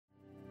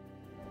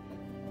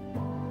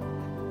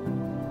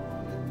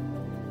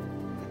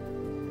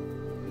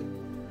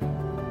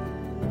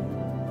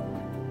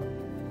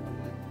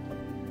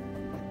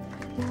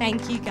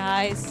Thank you,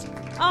 guys.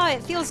 Oh,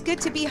 it feels good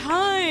to be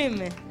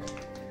home.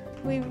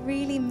 We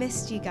really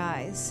missed you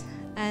guys.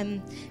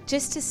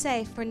 Just to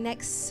say, for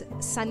next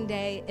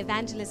Sunday,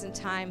 evangelism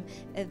time,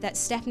 that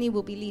Stephanie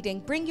will be leading,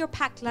 bring your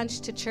packed lunch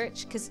to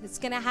church because it's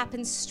going to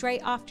happen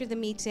straight after the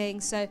meeting.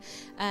 So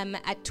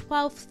at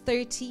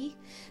 12:30,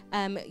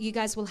 you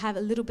guys will have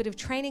a little bit of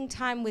training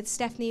time with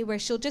Stephanie where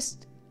she'll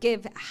just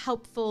give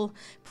helpful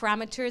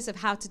parameters of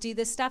how to do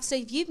this stuff. So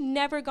if you've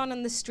never gone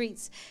on the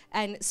streets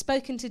and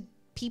spoken to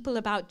people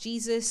about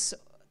Jesus,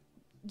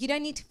 you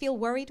don't need to feel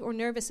worried or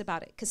nervous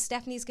about it because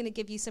Stephanie's going to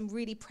give you some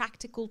really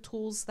practical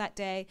tools that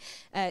day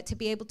to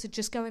be able to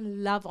just go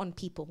and love on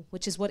people,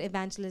 which is what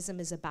evangelism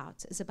is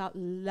about. It's about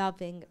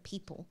loving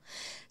people.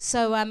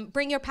 So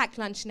bring your packed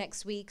lunch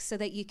next week so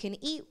that you can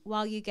eat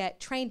while you get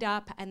trained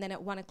up, and then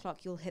at 1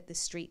 o'clock you'll hit the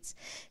streets.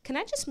 Can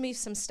I just move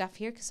some stuff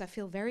here because I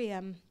feel very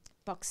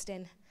boxed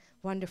in?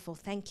 Wonderful,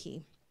 thank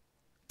you.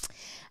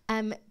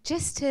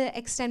 Just to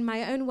extend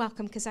my own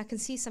welcome, because I can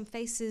see some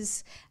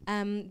faces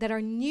that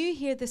are new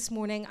here this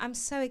morning. I'm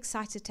so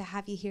excited to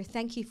have you here.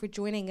 Thank you for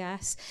joining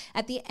us.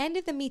 At the end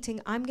of the meeting,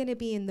 I'm going to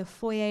be in the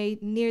foyer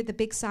near the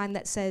big sign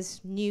that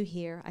says "New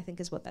Here," I think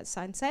is what that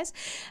sign says.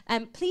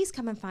 Please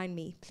come and find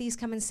me. Please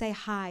come and say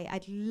hi.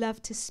 I'd love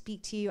to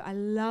speak to you. I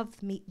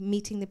love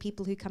meeting the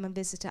people who come and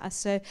visit us.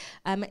 So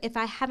if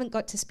I haven't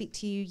got to speak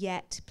to you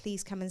yet,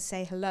 please come and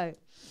say hello.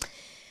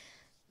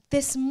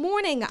 This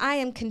morning, I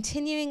am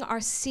continuing our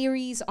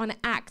series on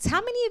Acts.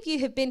 How many of you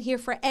have been here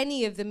for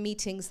any of the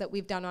meetings that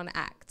we've done on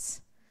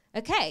Acts?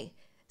 Okay,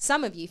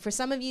 some of you. For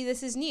some of you,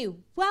 this is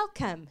new.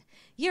 Welcome.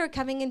 You're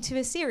coming into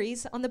a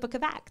series on the book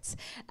of Acts.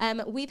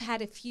 We've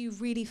had a few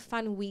really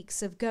fun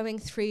weeks of going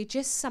through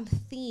just some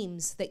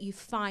themes that you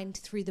find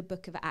through the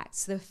book of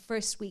Acts. The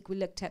first week we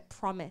looked at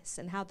promise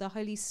and how the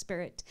Holy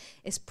Spirit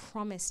is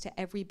promised to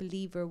every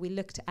believer. We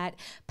looked at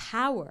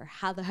power,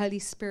 how the Holy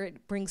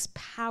Spirit brings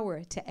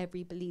power to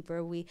every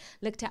believer. We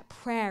looked at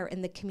prayer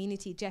in the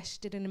community. Jesh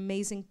did an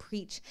amazing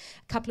preach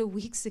a couple of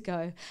weeks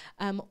ago,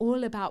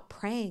 all about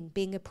praying,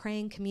 being a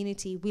praying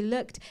community. We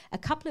looked a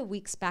couple of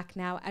weeks back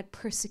now at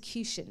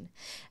persecution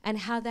and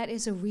how that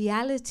is a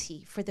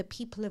reality for the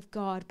people of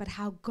God, but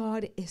how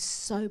God is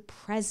so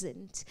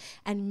present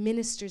and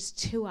ministers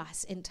to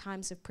us in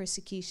times of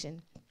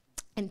persecution.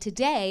 And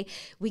today,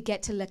 we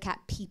get to look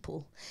at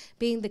people,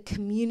 being the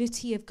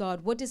community of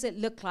God. What does it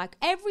look like?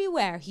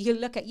 Everywhere you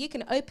look at, you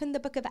can open the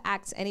book of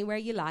Acts anywhere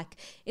you like.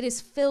 It is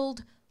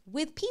filled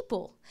with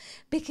people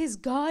because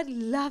God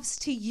loves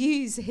to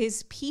use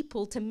his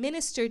people to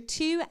minister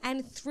to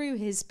and through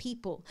his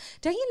people.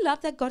 Don't you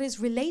love that God is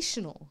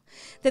relational?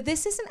 That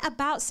this isn't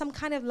about some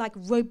kind of like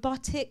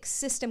robotic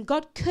system.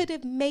 God could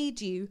have made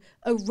you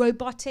a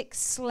robotic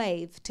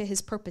slave to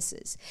his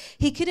purposes.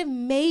 He could have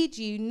made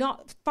you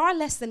not far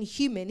less than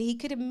human. He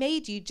could have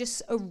made you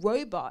just a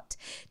robot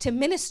to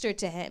minister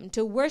to him,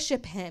 to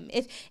worship him.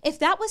 If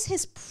that was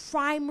his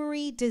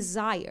primary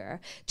desire,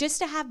 just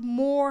to have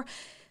more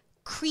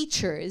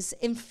creatures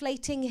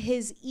inflating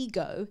his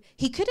ego,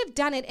 he could have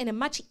done it in a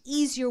much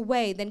easier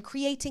way than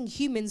creating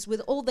humans with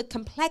all the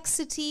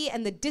complexity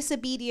and the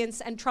disobedience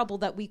and trouble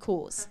that we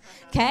cause.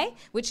 Okay?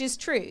 Which is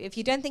true. If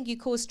you don't think you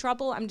cause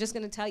trouble, I'm just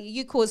going to tell you,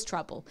 you cause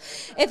trouble.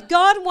 If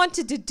God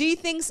wanted to do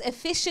things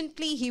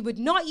efficiently, he would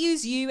not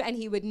use you and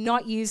he would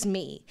not use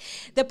me.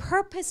 The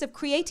purpose of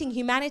creating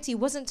humanity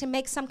wasn't to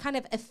make some kind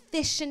of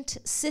efficient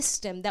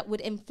system that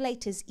would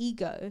inflate his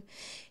ego.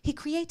 He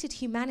created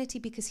humanity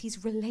because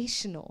he's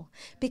relational,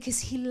 because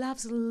he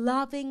loves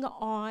loving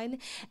on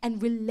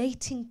and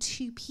relating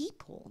to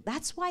people.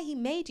 That's why he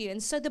made you.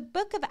 And so the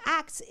book of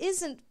Acts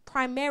isn't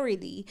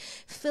primarily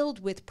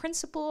filled with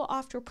principle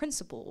after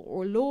principle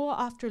or law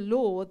after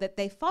law that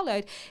they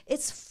followed.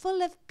 It's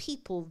full of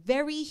people,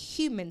 very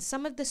human.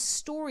 Some of the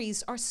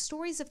stories are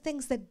stories of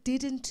things that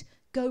didn't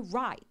go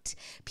right.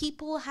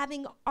 People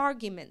having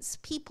arguments,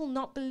 people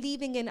not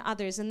believing in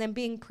others and then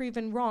being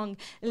proven wrong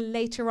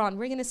later on.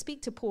 We're going to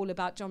speak to Paul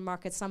about John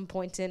Mark at some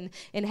point in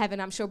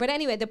heaven, I'm sure. But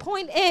anyway, the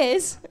point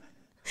is,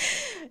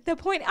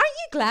 aren't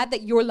you glad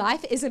that your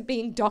life isn't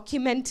being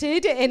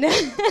documented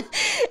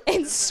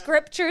in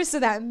scripture so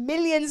that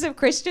millions of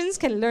Christians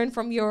can learn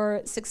from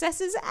your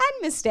successes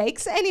and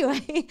mistakes?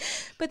 Anyway,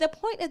 but the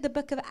point of the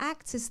book of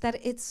Acts is that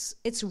it's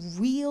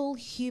real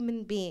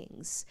human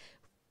beings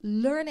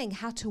learning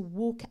how to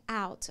walk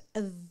out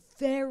a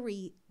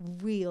very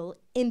real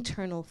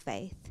internal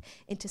faith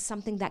into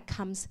something that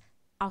comes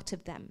out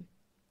of them.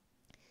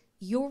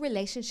 Your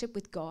relationship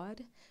with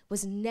God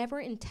was never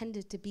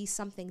intended to be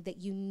something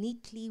that you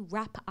neatly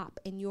wrap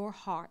up in your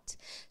heart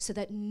so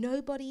that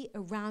nobody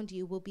around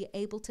you will be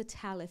able to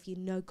tell if you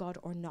know God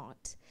or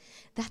not.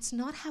 That's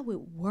not how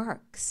it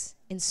works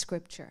in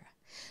Scripture.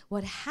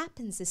 What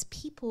happens is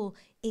people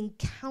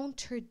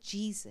encounter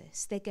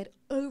Jesus. They get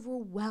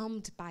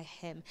overwhelmed by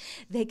him.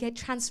 They get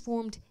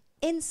transformed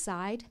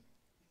inside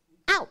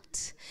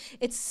out.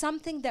 It's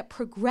something that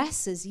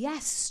progresses,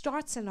 yes,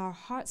 starts in our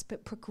hearts,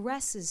 but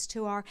progresses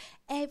to our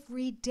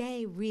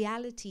everyday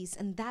realities.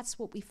 And that's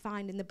what we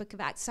find in the book of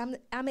Acts.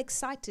 I'm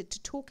excited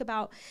to talk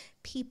about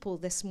people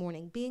this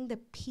morning, being the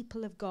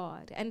people of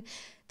God. And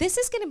this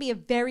is going to be a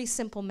very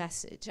simple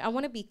message. I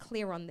want to be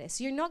clear on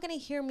this. You're not going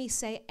to hear me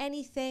say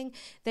anything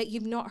that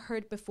you've not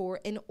heard before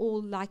in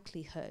all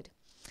likelihood.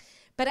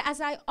 But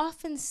as I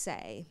often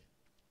say,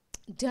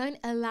 don't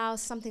allow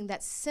something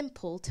that's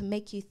simple to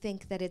make you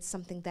think that it's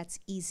something that's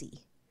easy.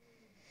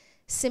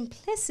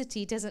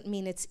 Simplicity doesn't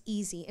mean it's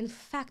easy. In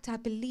fact, I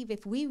believe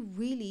if we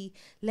really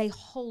lay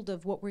hold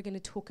of what we're going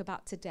to talk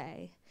about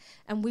today,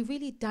 and we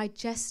really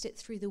digest it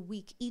through the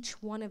week,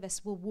 each one of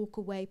us will walk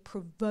away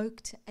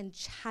provoked and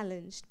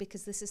challenged,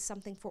 because this is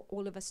something for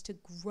all of us to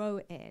grow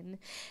in.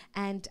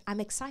 And I'm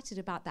excited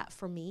about that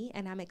for me,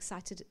 and I'm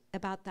excited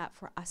about that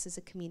for us as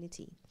a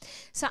community.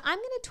 So I'm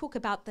going to talk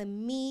about the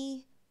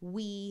me,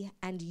 we,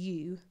 and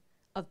you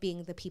of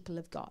being the people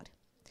of God.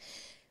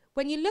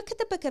 When you look at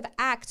the book of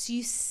Acts,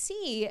 you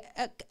see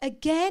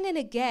again and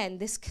again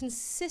this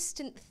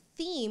consistent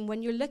theme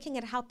when you're looking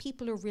at how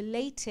people are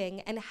relating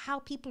and how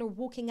people are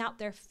walking out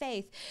their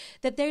faith,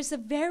 that there's a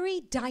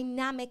very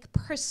dynamic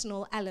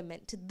personal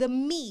element, the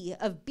me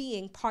of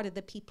being part of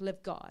the people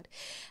of God.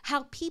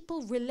 How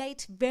people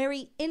relate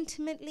very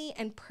intimately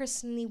and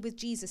personally with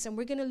Jesus, and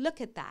we're going to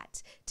look at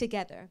that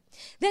together.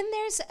 Then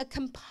there's a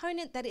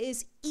component that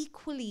is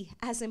equally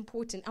as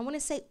important. I want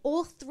to say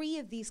all three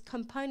of these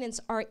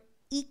components are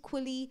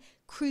equally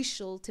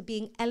crucial to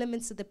being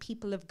elements of the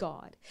people of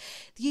God.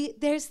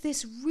 There's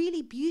this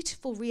really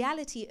beautiful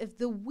reality of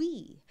the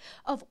we,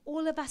 of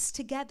all of us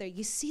together.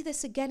 You see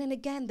this again and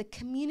again, the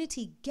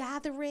community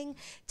gathering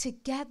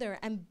together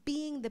and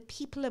being the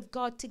people of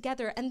God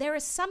together. And there are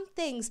some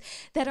things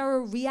that are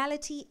a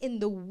reality in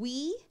the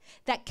we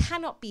that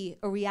cannot be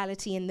a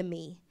reality in the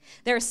me.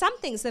 There are some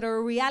things that are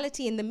a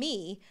reality in the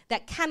me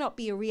that cannot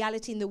be a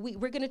reality in the we.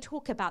 We're going to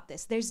talk about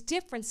this. There's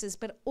differences,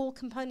 but all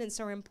components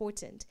are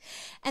important.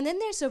 And then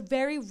there's a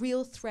very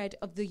real thread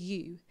of the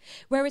you,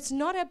 where it's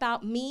not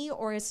about me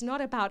or it's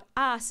not about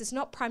us. It's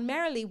not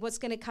primarily what's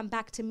going to come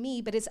back to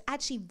me, but it's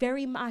actually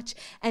very much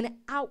an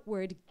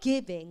outward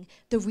giving,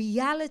 the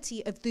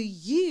reality of the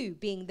you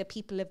being the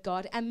people of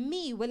God, and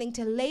me willing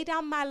to lay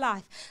down my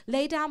life,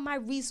 lay down my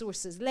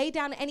resources, lay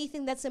down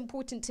anything that's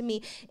important to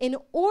me in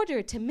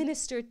order to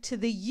minister to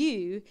the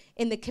you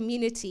in the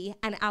community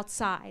and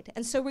outside.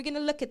 And so we're going to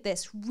look at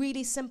this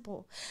really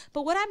simple.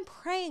 But what I'm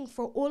praying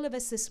for all of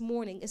us this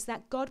morning is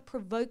that God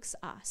provokes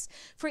us.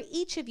 For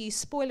each of you,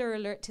 spoiler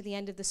alert to the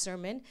end of the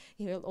sermon,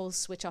 you'll all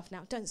switch off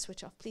now. Don't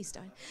switch off, please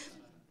don't.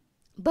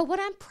 But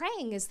what I'm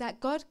praying is that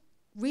God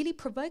really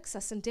provokes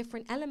us in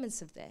different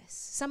elements of this.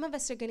 Some of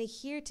us are going to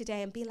hear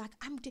today and be like,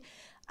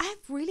 I've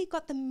really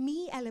got the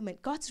me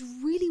element. God's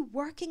really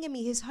working in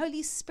me. His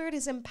Holy Spirit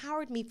has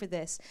empowered me for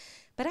this.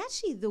 But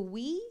actually the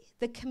we,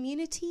 the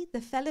community,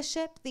 the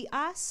fellowship, the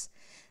us,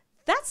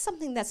 that's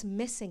something that's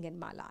missing in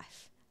my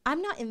life.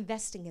 I'm not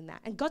investing in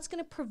that. And God's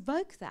going to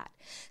provoke that.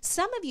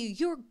 Some of you,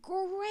 you're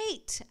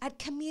great at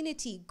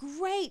community,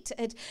 great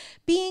at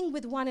being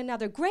with one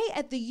another, great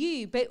at the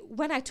you. But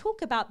when I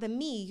talk about the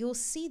me, you'll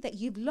see that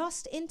you've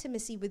lost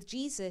intimacy with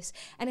Jesus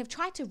and have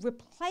tried to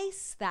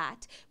replace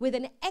that with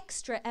an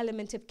extra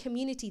element of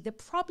community. The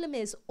problem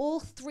is all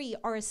three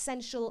are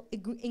essential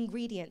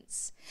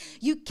ingredients.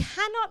 You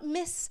cannot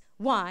miss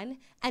one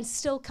and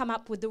still come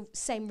up with the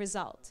same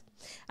result.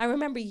 I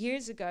remember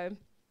years ago,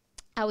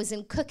 I was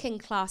in cooking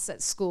class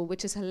at school,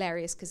 which is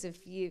hilarious because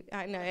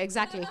I know,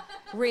 exactly,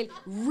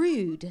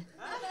 rude.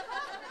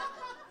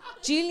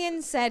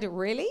 Julian said,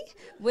 really?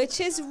 Which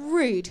is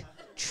rude.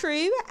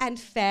 True and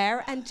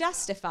fair and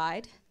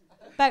justified,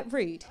 but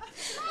rude.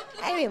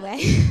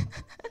 Anyway,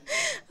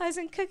 I was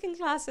in cooking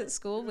class at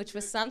school, which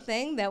was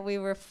something that we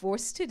were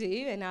forced to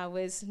do, and I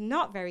was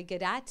not very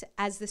good at,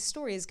 as the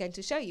story is going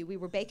to show you. We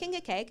were baking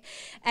a cake,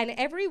 and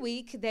every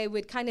week they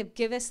would kind of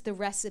give us the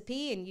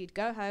recipe, and you'd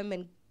go home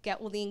and get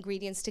all the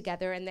ingredients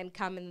together and then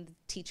come and the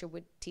teacher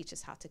would teach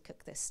us how to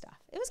cook this stuff.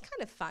 It was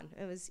kind of fun.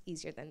 It was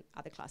easier than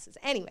other classes.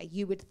 Anyway,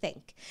 you would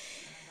think.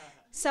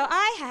 So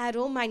I had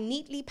all my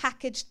neatly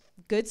packaged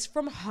goods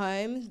from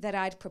home that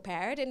I'd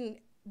prepared, and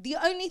the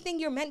only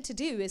thing you're meant to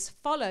do is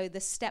follow the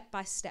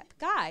step-by-step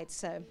guide.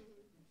 So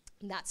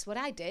that's what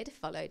I did,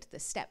 followed the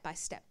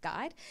step-by-step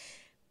guide.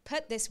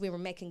 We were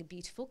making a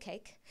beautiful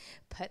cake,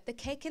 put the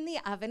cake in the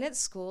oven at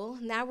school.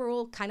 Now we're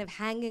all kind of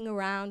hanging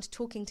around,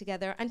 talking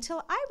together,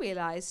 until I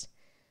realized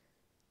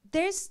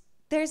there's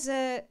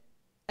a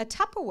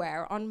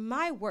Tupperware on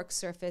my work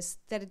surface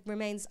that it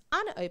remains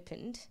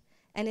unopened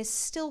and is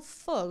still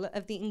full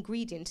of the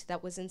ingredient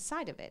that was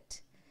inside of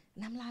it.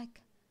 And I'm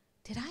like,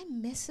 did I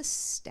miss a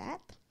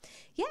step?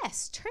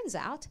 Yes, turns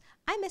out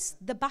I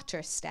missed the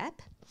butter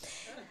step.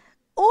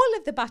 All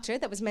of the butter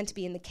that was meant to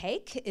be in the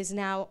cake is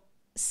now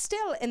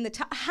still in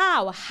the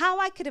how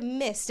I could have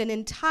missed an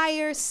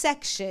entire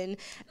section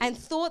and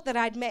thought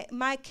that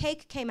my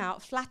cake came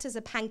out flat as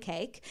a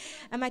pancake,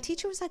 and my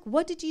teacher was like,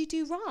 what did you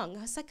do wrong?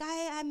 I was like,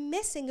 I'm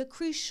missing a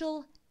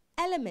crucial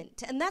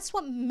element. And that's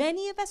what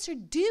many of us are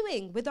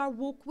doing with our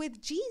walk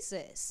with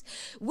Jesus.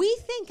 We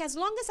think as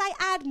long as I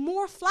add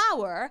more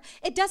flour,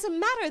 it doesn't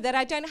matter that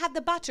I don't have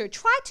the butter.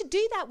 Try to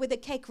do that with a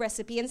cake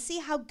recipe and see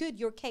how good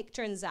your cake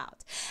turns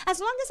out. As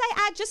long as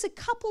I add just a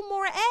couple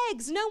more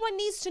eggs, no one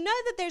needs to know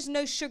that there's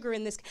no sugar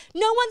in this.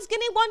 No one's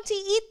going to want to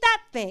eat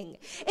that thing.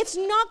 It's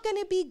not going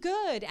to be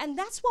good. And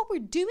that's what we're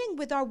doing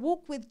with our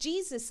walk with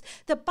Jesus.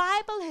 The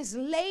Bible has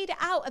laid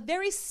out a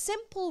very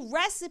simple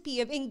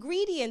recipe of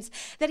ingredients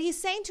that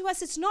he's saying to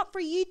us, it's not for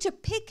you to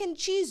pick and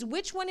choose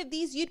which one of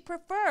these you'd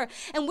prefer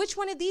and which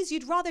one of these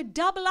you'd rather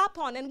double up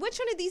on and which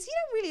one of these you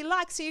don't really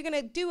like, so you're going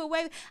to do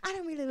away with. I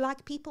don't really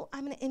like people.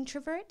 I'm an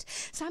introvert,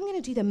 so I'm going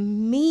to do the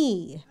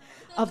me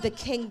of the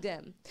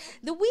kingdom.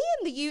 The we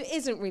and the you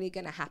isn't really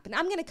going to happen.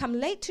 I'm going to come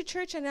late to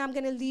church and I'm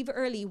going to leave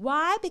early.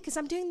 Why? Because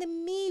I'm doing the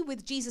me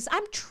with Jesus.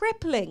 I'm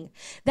tripling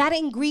that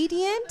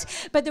ingredient,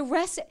 but the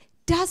rest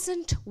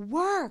doesn't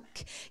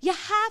work. You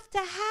have to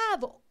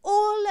have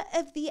all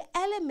of the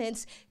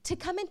elements to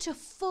come into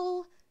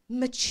full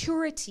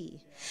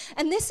maturity.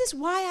 And this is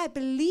why I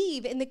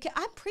believe in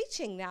I'm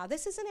preaching now.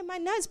 This isn't in my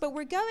notes, but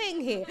we're going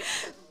here.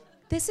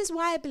 This is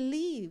why I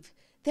believe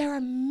there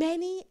are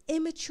many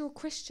immature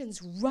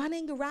Christians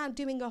running around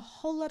doing a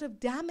whole lot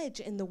of damage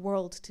in the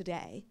world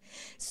today.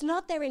 It's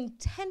not their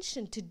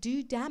intention to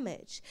do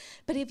damage,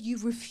 but if you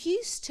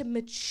refuse to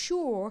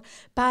mature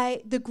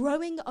by the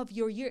growing of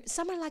your years,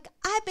 some are like,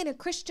 I've been a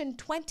Christian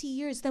 20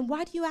 years, then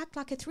why do you act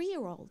like a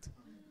 3-year-old?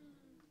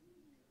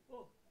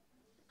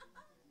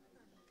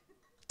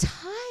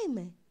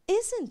 Time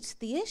isn't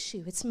the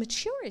issue, it's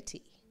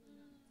maturity.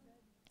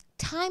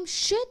 Time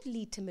should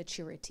lead to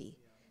maturity.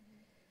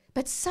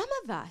 But some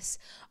of us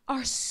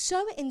are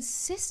so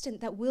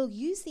insistent that we'll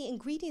use the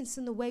ingredients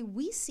in the way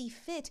we see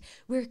fit.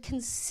 We're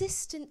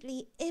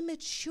consistently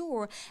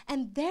immature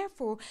and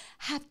therefore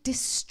have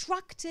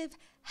destructive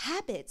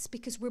habits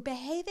because we're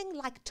behaving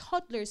like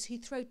toddlers who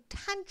throw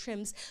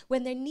tantrums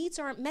when their needs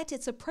aren't met.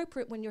 It's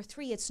appropriate when you're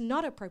 3. It's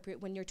not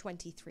appropriate when you're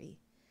 23.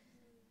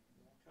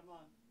 Come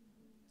on.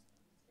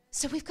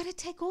 So we've got to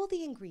take all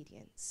the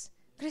ingredients.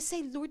 We've got to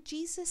say, Lord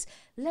Jesus,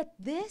 let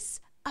this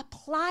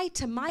apply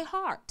to my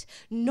heart,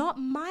 not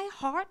my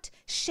heart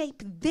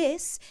shape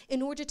this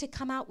in order to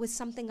come out with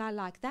something I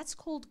like. That's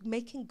called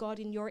making God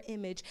in your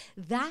image.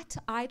 That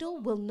idol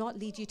will not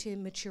lead you to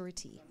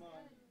immaturity.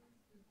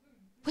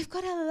 We've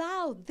got to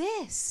allow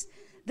this,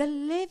 the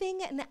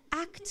living and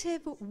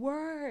active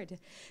word,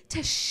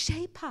 to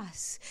shape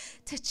us,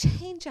 to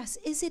change us.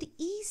 Is it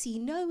easy?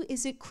 No.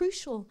 Is it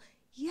crucial?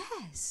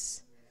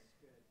 Yes.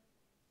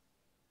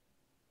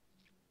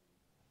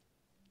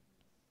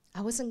 I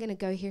wasn't going to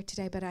go here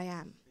today, but I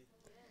am.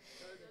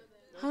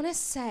 I want to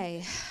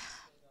say,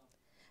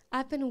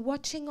 I've been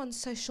watching on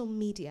social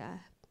media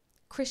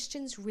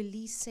Christians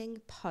releasing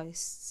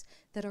posts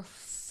that are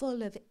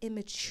full of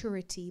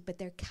immaturity, but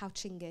they're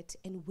couching it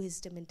in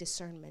wisdom and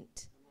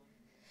discernment.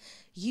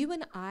 You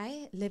and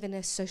I live in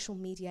a social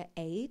media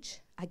age.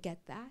 I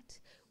get that.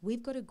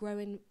 We've got to grow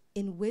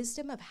in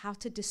wisdom of how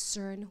to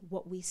discern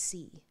what we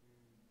see.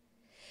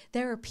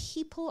 There are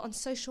people on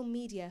social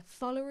media,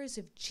 followers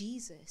of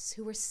Jesus,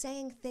 who are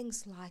saying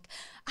things like,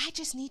 I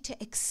just need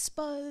to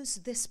expose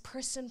this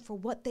person for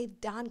what they've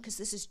done because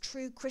this is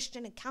true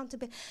Christian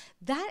accountability.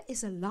 That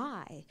is a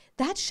lie.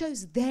 That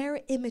shows their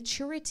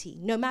immaturity.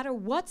 No matter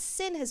what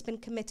sin has been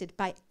committed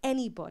by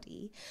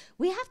anybody,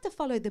 we have to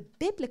follow the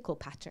biblical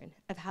pattern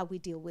of how we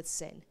deal with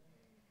sin.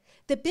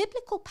 The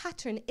biblical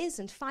pattern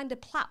isn't find a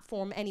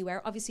platform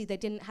anywhere. Obviously, they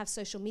didn't have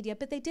social media,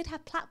 but they did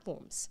have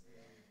platforms.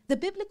 The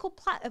biblical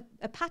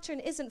pattern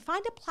isn't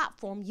find a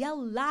platform, yell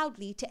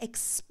loudly to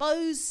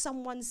expose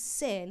someone's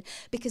sin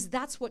because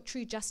that's what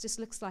true justice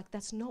looks like.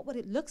 That's not what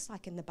it looks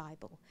like in the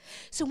Bible.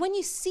 So when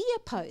you see a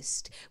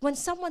post, when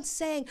someone's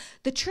saying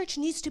the church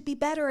needs to be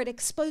better at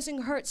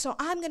exposing hurt, so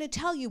I'm going to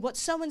tell you what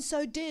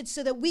so-and-so did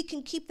so that we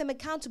can keep them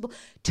accountable,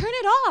 turn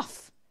it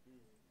off.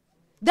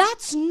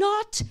 That's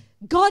not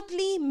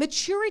godly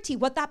maturity.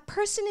 What that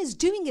person is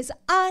doing is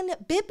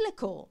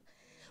unbiblical.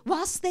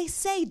 Whilst they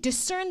say,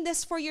 discern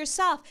this for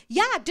yourself.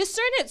 Yeah,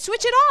 discern it.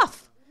 Switch it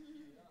off.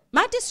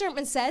 My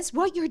discernment says,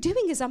 what you're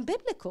doing is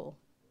unbiblical.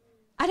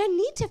 I don't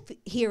need to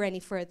hear any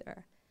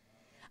further.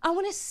 I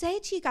want to say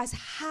to you guys,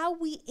 how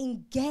we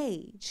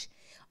engage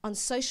on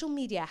social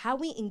media, how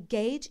we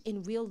engage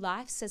in real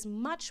life says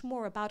much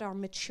more about our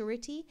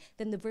maturity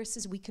than the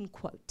verses we can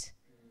quote.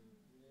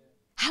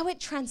 How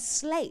it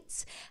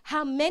translates,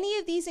 how many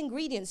of these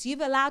ingredients you've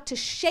allowed to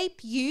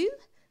shape you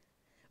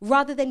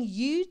rather than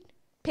you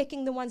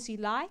picking the ones you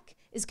like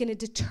is going to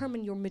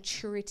determine your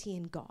maturity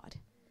in God.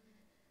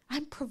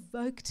 I'm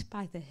provoked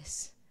by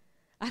this.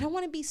 I don't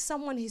want to be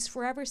someone who's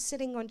forever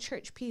sitting on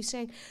church pews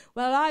saying,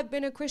 well, I've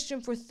been a Christian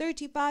for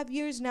 35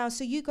 years now,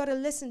 so you got to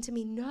listen to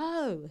me.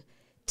 No,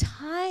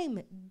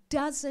 time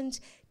doesn't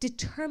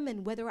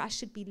determine whether I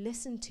should be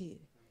listened to.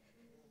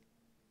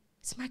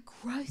 It's my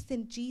growth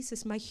in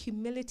Jesus, my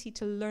humility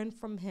to learn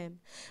from him,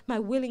 my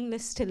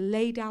willingness to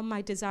lay down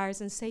my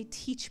desires and say,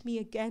 teach me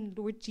again,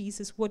 Lord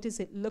Jesus, what does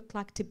it look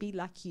like to be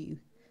like you?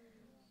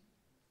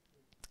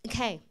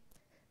 Okay,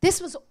 This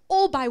was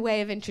all by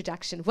way of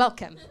introduction.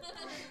 Welcome.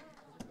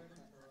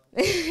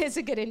 It's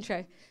a good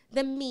intro.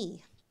 The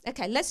me.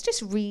 Okay, let's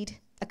just read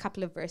a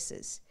couple of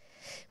verses.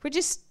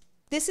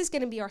 This is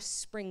going to be our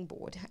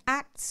springboard.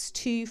 Acts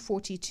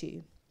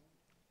 2:42.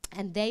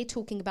 And they,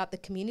 talking about the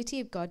community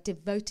of God,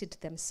 devoted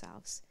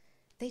themselves.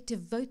 They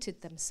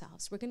devoted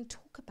themselves. We're going to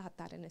talk about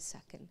that in a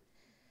second.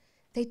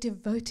 They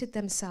devoted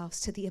themselves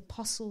to the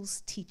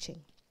apostles'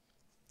 teaching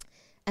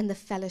and the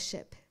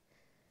fellowship,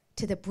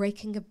 to the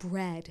breaking of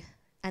bread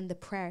and the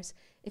prayers.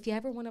 If you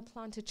ever want to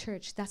plant a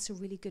church, that's a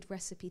really good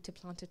recipe to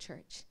plant a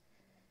church.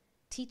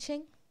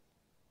 Teaching,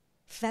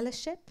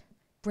 fellowship,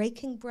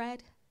 breaking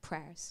bread,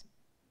 prayers.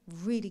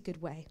 Really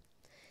good way.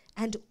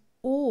 And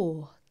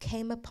awe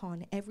came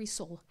upon every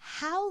soul.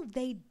 How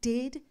they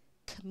did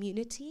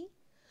community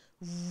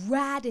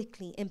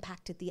radically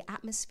impacted the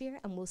atmosphere,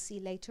 and we'll see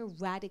later,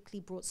 radically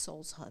brought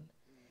souls home.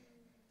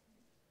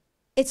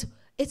 It's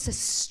a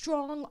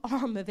strong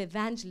arm of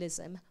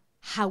evangelism,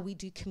 how we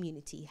do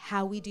community,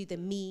 how we do the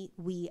me,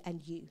 we,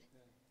 and you.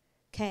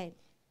 Okay.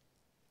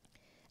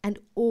 And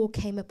awe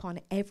came upon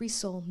every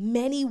soul.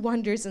 Many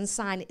wonders and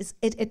signs.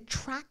 It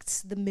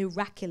attracts the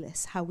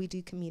miraculous, how we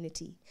do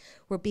community,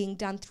 were being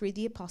done through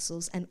the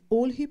apostles, and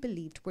all who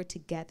believed were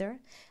together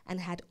and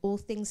had all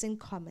things in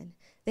common.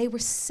 They were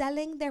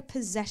selling their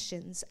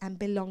possessions and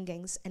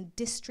belongings and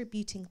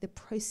distributing the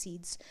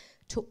proceeds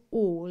to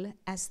all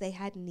as they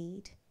had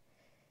need.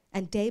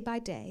 And day by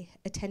day,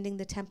 attending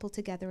the temple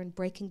together and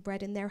breaking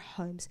bread in their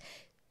homes.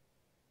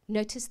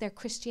 Notice their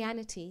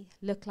Christianity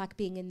looked like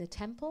being in the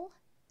temple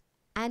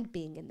and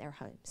being in their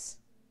homes.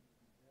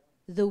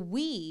 The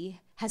we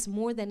has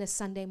more than a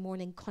Sunday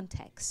morning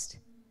context.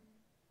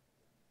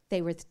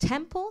 They were the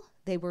temple,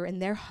 they were in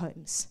their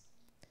homes.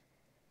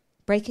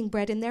 Breaking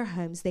bread in their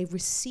homes, they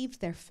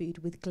received their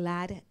food with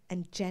glad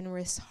and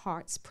generous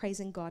hearts,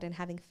 praising God and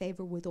having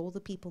favor with all the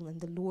people. And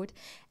the Lord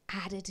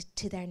added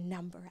to their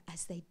number,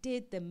 as they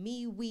did the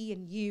me, we,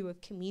 and you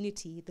of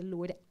community, the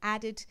Lord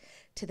added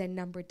to their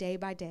number day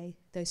by day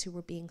those who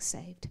were being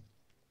saved.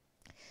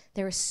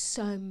 There are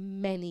so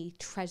many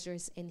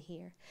treasures in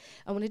here.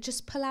 I want to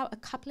just pull out a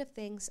couple of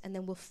things, and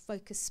then we'll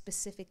focus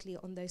specifically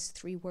on those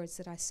three words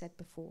that I said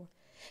before.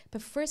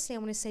 But firstly, I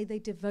want to say they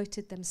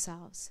devoted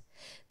themselves.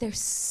 There's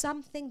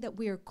something that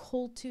we are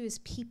called to as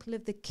people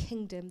of the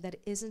kingdom that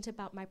isn't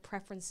about my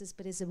preferences,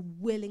 but is a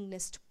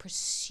willingness to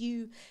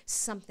pursue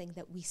something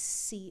that we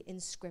see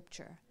in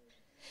Scripture.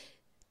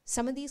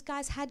 Some of these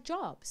guys had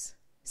jobs.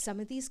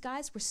 Some of these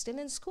guys were still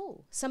in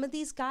school. Some of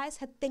these guys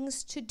had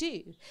things to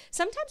do.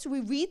 Sometimes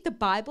we read the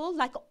Bible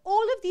like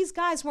all of these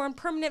guys were on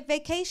permanent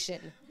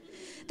vacation.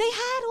 They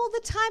had all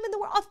the time in the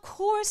world. Of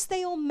course,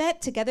 they all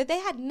met together. They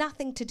had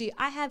nothing to do.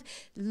 I have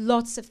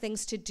lots of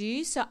things to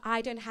do, so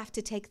I don't have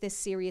to take this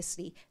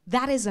seriously.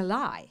 That is a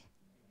lie.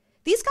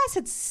 These guys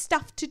had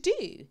stuff to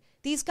do.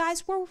 These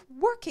guys were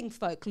working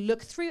folk.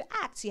 Look through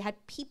Acts. You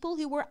had people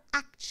who were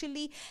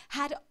actually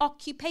had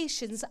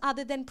occupations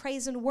other than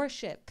praise and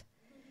worship.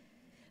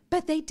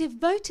 But they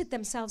devoted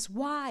themselves.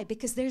 Why?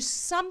 Because there's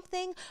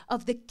something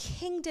of the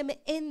kingdom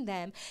in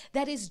them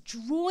that is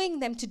drawing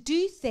them to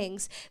do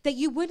things that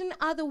you wouldn't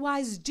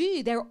otherwise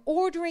do. They're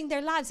ordering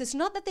their lives. It's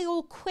not that they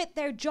all quit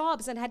their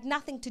jobs and had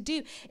nothing to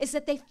do. It's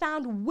that they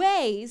found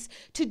ways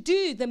to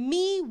do the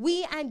me,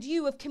 we, and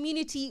you of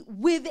community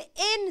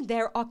within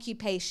their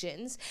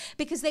occupations,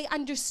 because they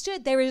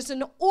understood there is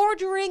an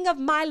ordering of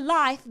my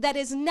life that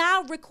is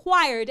now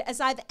required as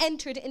I've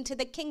entered into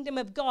the kingdom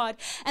of God.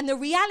 And the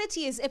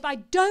reality is, if I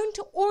don't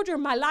order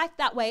my life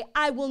that way,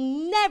 I will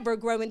never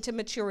grow into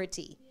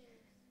maturity.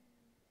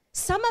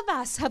 Some of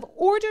us have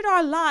ordered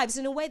our lives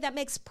in a way that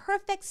makes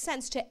perfect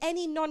sense to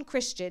any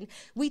non-Christian.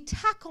 We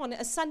tack on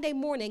a Sunday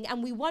morning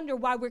and we wonder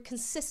why we're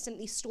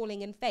consistently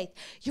stalling in faith.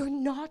 You're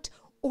not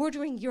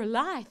ordering your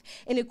life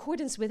in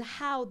accordance with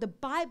how the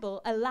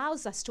Bible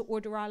allows us to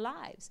order our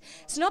lives.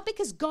 It's not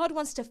because God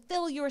wants to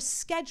fill your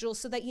schedule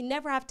so that you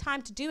never have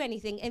time to do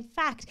anything. In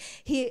fact,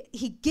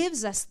 he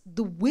gives us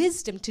the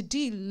wisdom to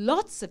do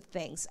lots of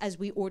things as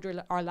we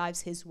order our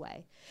lives his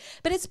way.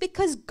 But it's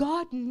because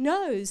God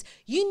knows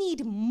you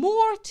need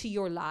more to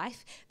your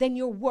life than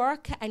your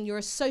work and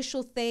your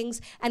social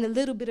things and a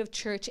little bit of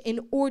church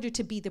in order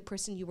to be the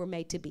person you were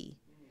made to be.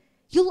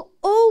 You'll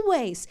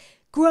always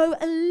grow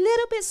a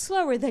little bit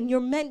slower than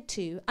you're meant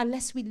to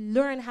unless we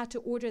learn how to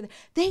order them.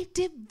 They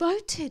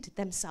devoted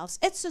themselves.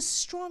 It's a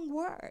strong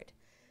word.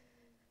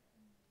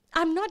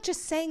 I'm not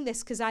just saying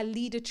this because I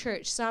lead a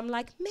church, so I'm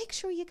like, make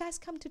sure you guys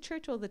come to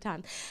church all the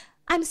time.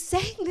 I'm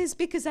saying this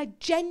because I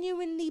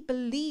genuinely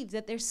believe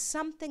that there's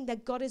something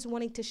that God is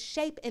wanting to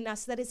shape in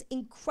us that is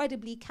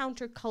incredibly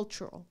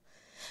countercultural.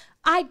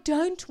 I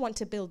don't want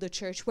to build a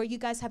church where you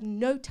guys have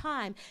no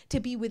time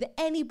to be with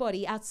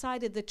anybody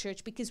outside of the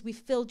church because we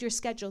filled your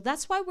schedule.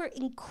 That's why we're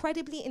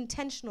incredibly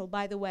intentional,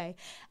 by the way,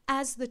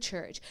 as the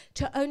church,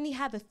 to only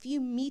have a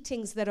few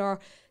meetings that are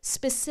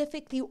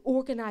specifically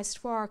organized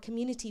for our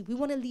community. We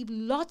want to leave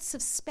lots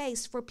of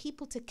space for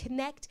people to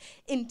connect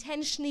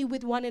intentionally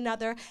with one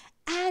another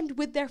and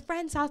with their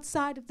friends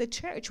outside of the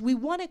church. We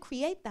want to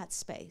create that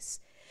space.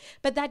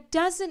 But that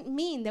doesn't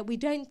mean that we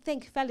don't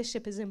think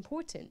fellowship is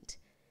important.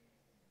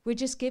 We're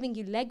just giving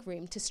you leg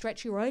room to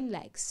stretch your own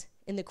legs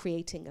in the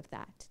creating of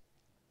that.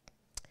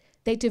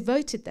 They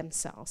devoted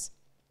themselves.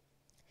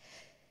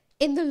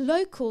 In the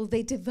local,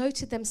 they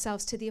devoted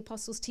themselves to the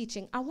apostles'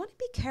 teaching. I want to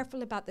be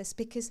careful about this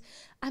because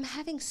I'm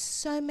having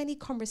so many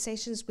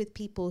conversations with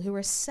people who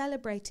are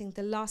celebrating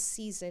the last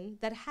season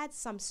that had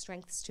some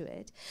strengths to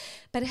it,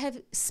 but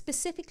have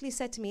specifically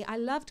said to me, I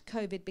loved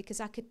COVID because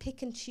I could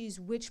pick and choose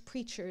which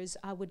preachers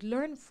I would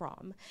learn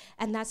from,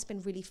 and that's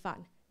been really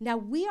fun. Now,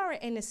 we are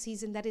in a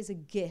season that is a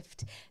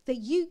gift that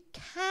you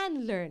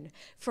can learn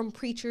from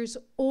preachers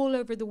all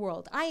over the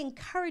world. I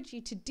encourage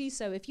you to do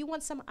so. If you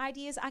want some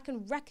ideas, I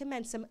can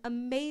recommend some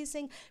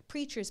amazing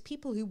preachers,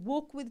 people who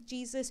walk with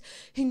Jesus,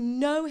 who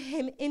know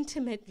him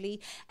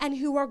intimately, and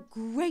who are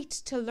great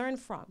to learn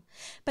from.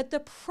 But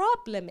the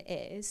problem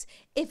is,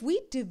 if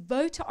we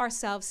devote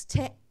ourselves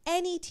to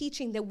any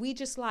teaching that we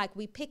just like,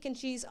 we pick and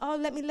choose, oh,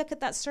 let me look at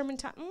that sermon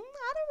time. I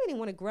don't really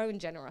want to grow in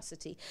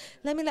generosity.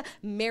 Let me look.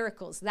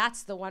 Miracles,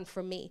 that's the one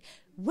for me.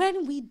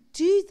 When we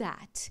do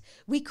that,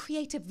 we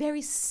create a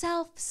very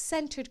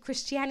self-centered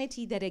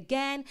Christianity that,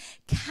 again,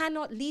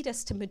 cannot lead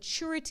us to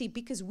maturity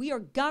because we are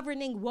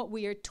governing what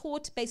we are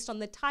taught based on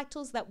the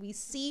titles that we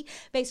see,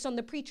 based on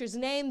the preacher's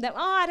name, that,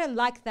 oh, I don't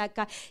like that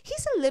guy.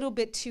 He's a little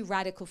bit too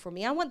radical for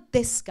me. I want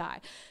this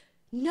guy.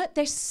 No,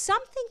 there's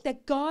something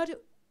that God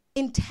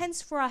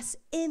intends for us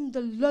in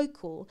the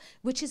local,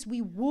 which is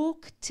we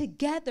walk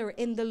together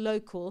in the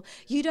local.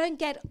 You don't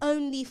get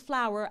only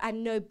flour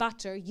and no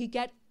butter. You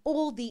get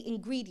all the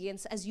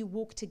ingredients as you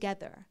walk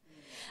together.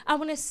 I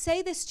want to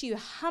say this to you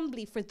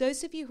humbly for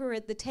those of you who are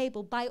at the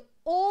table. By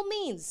all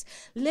means,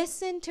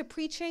 listen to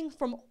preaching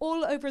from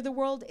all over the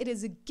world. It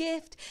is a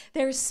gift.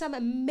 There are some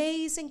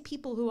amazing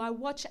people who I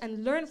watch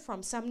and learn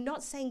from, so I'm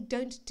not saying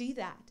don't do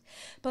that.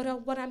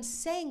 But what I'm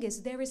saying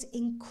is there is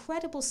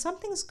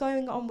something's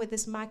going on with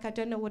this mic. I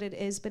don't know what it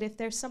is, but if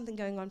there's something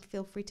going on,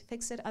 feel free to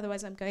fix it.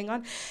 Otherwise, I'm going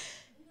on.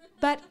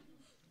 But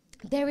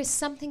there is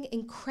something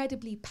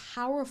incredibly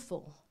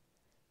powerful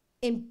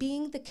in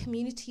being the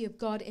community of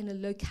God in a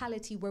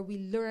locality where we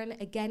learn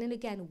again and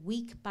again,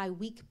 week by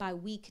week by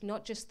week,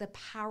 not just the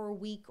power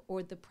week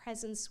or the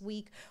presence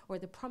week or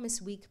the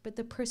promise week, but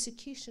the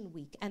persecution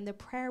week and the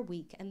prayer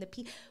week and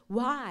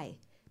why?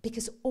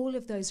 Because all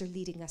of those are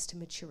leading us to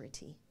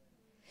maturity.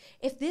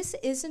 If this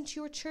isn't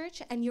your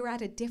church and you're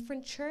at a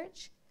different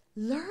church,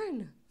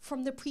 learn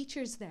from the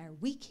preachers there,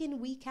 week in,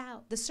 week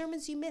out. The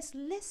sermons you miss,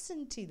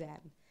 listen to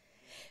them.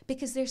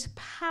 Because there's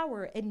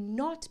power in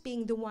not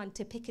being the one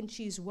to pick and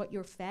choose what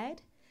you're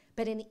fed,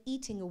 but in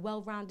eating a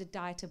well-rounded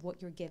diet of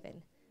what you're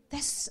given.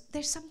 There's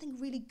something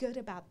really good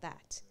about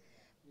that.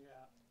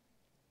 Yeah.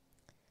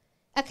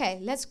 Okay,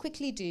 let's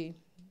quickly do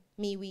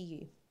me, we,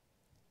 you.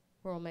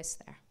 We're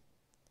almost there.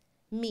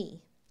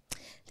 Me.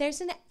 There's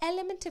an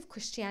element of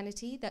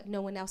Christianity that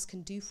no one else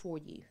can do for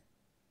you.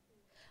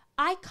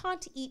 I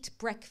can't eat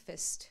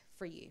breakfast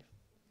for you.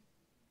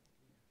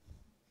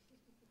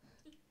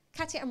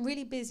 Katya, I'm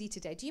really busy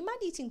today. Do you mind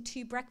eating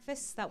 2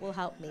 breakfasts? That will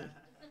help me.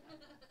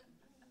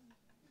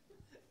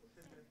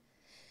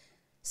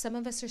 Some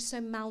of us are so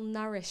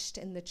malnourished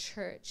in the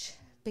church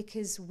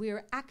because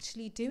we're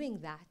actually doing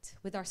that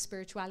with our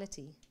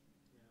spirituality.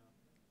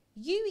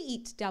 Yeah. You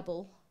eat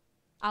double,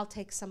 I'll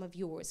take some of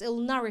yours. It'll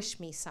nourish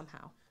me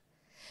somehow.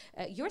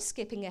 You're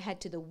skipping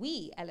ahead to the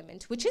we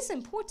element, which is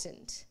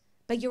important,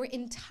 but you're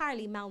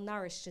entirely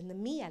malnourished in the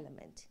me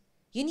element.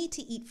 You need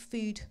to eat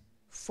food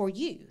for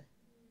you.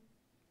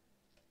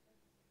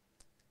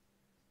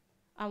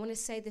 I want to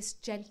say this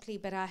gently,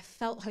 but I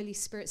felt Holy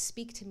Spirit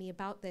speak to me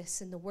about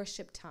this in the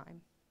worship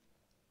time.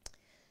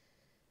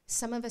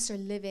 Some of us are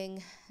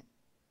living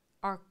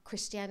our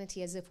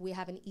Christianity as if we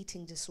have an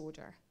eating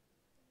disorder,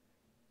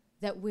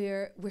 that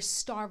we're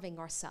starving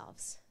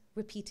ourselves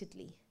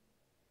repeatedly.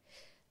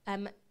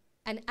 And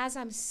as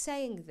I'm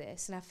saying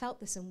this, and I felt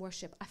this in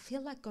worship, I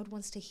feel like God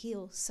wants to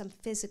heal some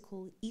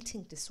physical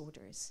eating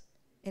disorders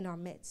in our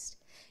midst.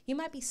 You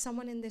might be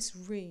someone in this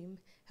room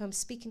who I'm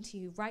speaking to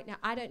you right now.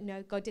 I don't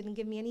know. God didn't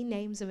give me any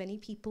names of any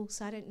people,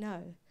 so I don't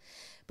know.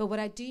 But what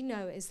I do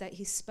know is that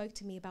he spoke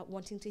to me about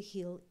wanting to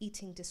heal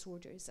eating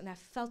disorders. And I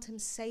felt him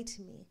say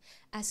to me,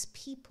 as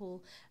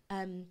people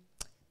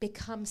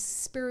become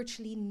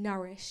spiritually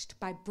nourished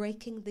by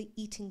breaking the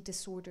eating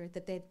disorder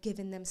that they've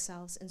given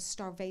themselves in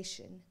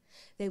starvation,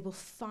 they will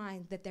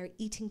find that their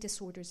eating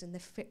disorders in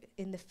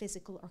the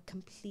physical are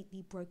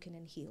completely broken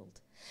and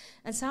healed.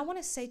 And so I want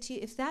to say to you,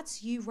 if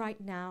that's you right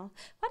now,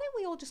 why don't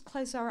we all just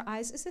close our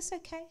eyes? Is this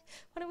okay?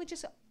 Why don't we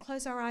just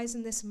close our eyes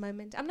in this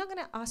moment? I'm not going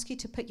to ask you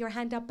to put your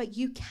hand up, but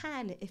you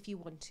can if you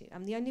want to.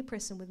 I'm the only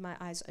person with my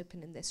eyes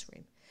open in this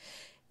room.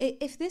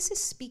 If this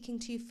is speaking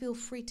to you, feel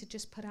free to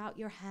just put out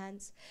your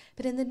hands.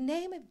 But in the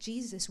name of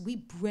Jesus, we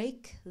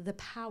break the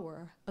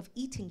power of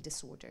eating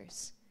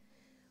disorders.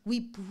 We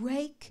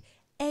break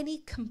any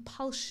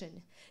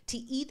compulsion to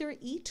either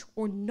eat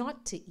or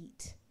not to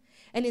eat.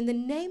 And in the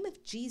name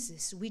of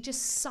Jesus, we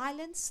just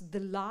silence the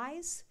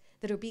lies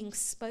that are being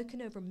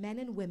spoken over men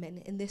and women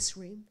in this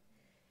room.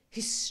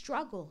 who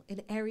struggle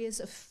in areas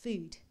of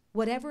food,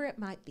 whatever it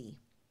might be.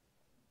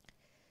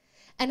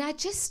 And I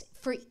just,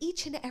 for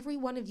each and every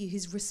one of you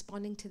who's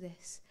responding to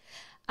this,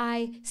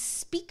 I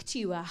speak to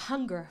you a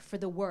hunger for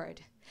the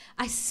word.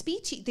 I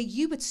speak to you that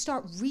you would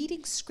start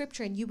reading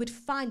scripture, and you would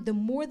find the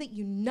more that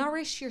you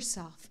nourish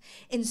yourself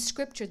in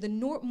scripture, the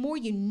more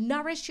you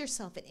nourish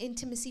yourself in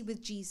intimacy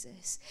with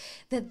Jesus,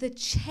 that the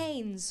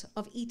chains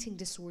of eating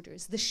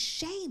disorders, the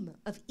shame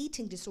of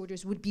eating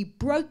disorders would be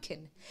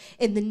broken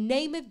in the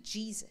name of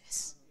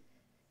Jesus.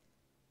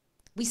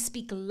 We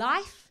speak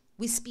life,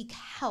 we speak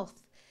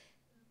health,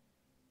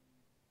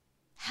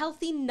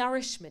 healthy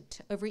nourishment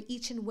over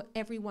each and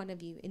every one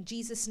of you in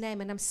Jesus' name.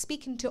 And I'm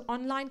speaking to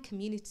online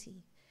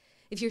community.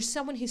 If you're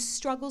someone who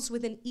struggles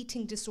with an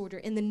eating disorder,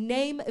 in the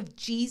name of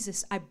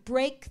Jesus, I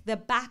break the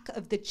back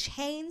of the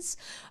chains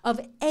of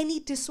any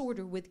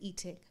disorder with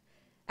eating.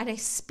 And I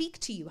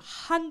speak to you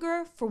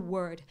hunger for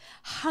word,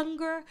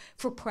 hunger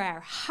for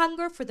prayer,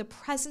 hunger for the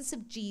presence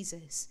of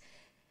Jesus.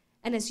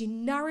 And as you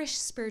nourish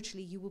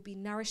spiritually, you will be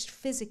nourished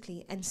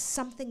physically, and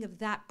something of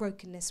that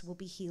brokenness will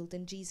be healed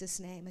in Jesus'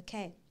 name.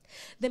 Okay.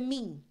 The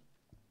me.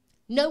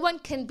 No one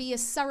can be a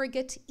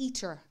surrogate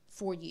eater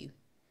for you.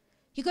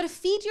 You got to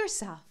feed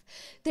yourself.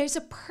 There's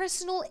a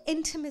personal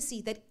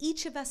intimacy that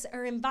each of us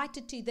are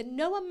invited to, that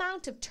no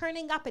amount of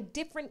turning up at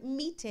different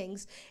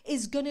meetings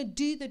is going to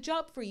do the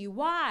job for you.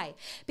 Why?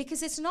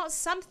 Because it's not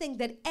something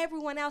that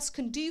everyone else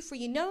can do for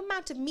you. No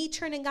amount of me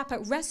turning up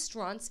at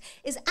restaurants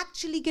is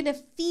actually going to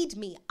feed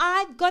me.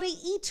 I've got to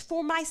eat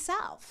for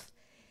myself.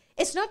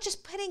 It's not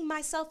just putting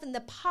myself in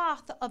the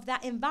path of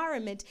that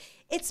environment.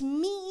 It's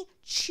me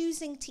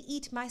choosing to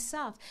eat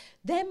myself.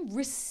 Them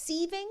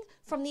receiving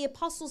from the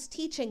apostles'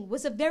 teaching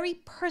was a very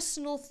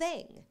personal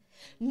thing.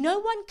 No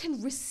one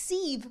can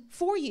receive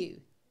for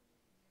you.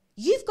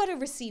 You've got to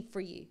receive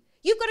for you.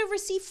 You've got to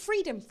receive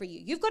freedom for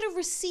you. You've got to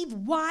receive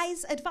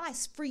wise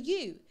advice for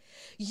you.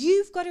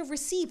 You've got to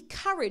receive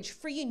courage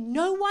for you.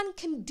 No one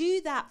can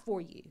do that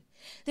for you.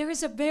 There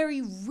is a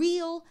very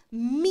real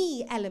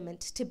me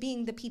element to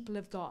being the people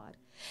of God.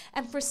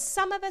 And for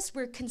some of us,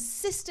 we're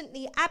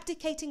consistently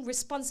abdicating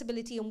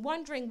responsibility and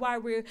wondering why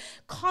we're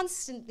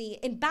constantly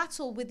in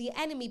battle with the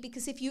enemy.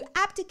 Because if you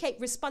abdicate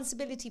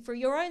responsibility for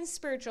your own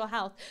spiritual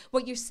health,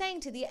 what you're saying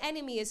to the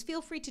enemy is,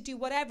 feel free to do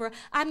whatever.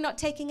 I'm not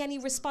taking any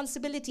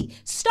responsibility.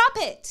 Stop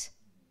it.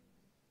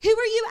 Who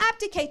are you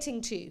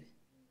abdicating to?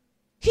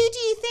 Who do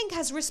you think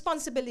has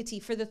responsibility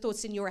for the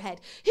thoughts in your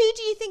head? Who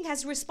do you think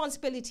has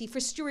responsibility for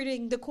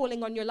stewarding the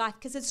calling on your life?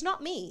 Because it's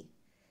not me.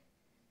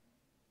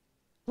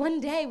 One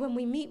day when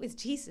we meet with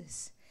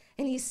Jesus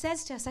and he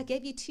says to us, I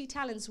gave you 2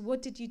 talents.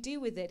 What did you do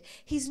with it?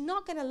 He's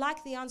not going to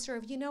like the answer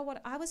of, you know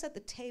what, I was at the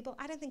table.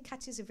 I don't think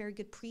Katya's a very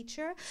good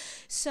preacher,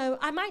 so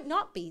I might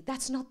not be.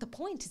 That's not the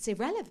point. It's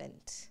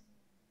irrelevant.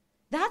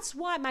 That's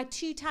why my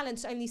 2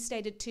 talents only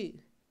stayed at 2.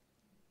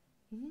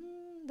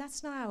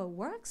 That's not how it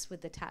works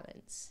with the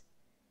talents.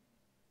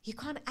 You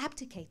can't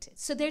abdicate it.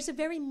 So there's a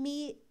very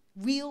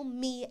real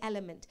me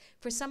element.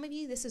 For some of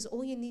you, this is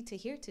all you need to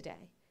hear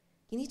today.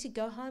 You need to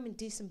go home and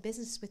do some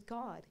business with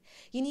God.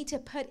 You need to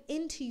put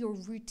into your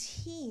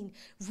routine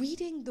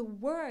reading the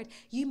word.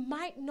 You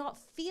might not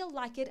feel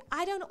like it.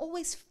 I don't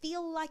always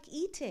feel like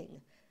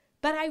eating,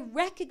 but I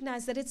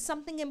recognize that it's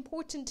something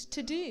important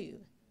to do.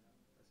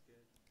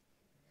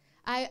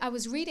 I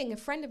was reading, a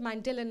friend of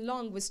mine, Dylan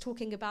Long, was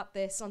talking about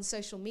this on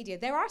social media.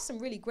 There are some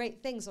really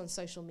great things on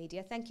social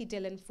media. Thank you,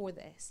 Dylan, for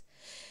this.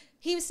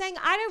 He was saying,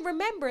 I don't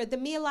remember the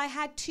meal I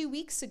had 2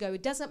 weeks ago.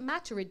 It doesn't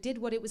matter. It did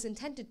what it was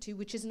intended to,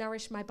 which is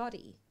nourish my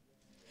body.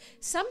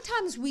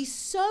 Sometimes we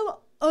so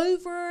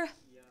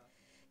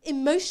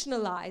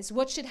emotionalize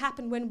what should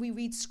happen when we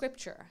read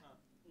scripture.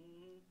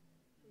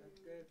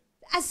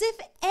 As if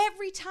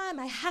every time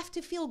I have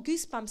to feel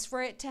goosebumps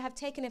for it to have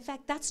taken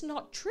effect. That's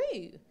not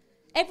true.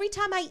 Every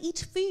time I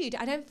eat food,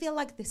 I don't feel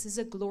like this is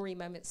a glory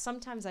moment.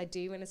 Sometimes I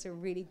do, and it's a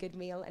really good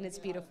meal, and it's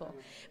beautiful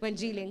when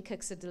Julian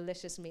cooks a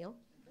delicious meal.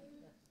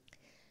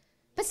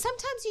 But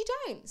sometimes you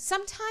don't.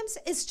 Sometimes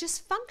it's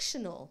just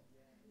functional.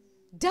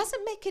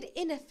 Doesn't make it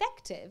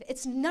ineffective.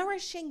 It's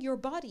nourishing your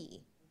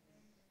body.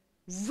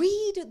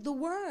 Read the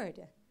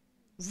word.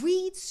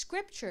 Read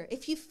scripture.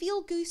 If you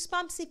feel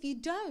goosebumps, if you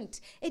don't,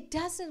 it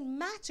doesn't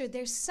matter.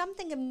 There's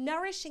something of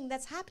nourishing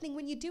that's happening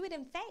when you do it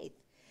in faith.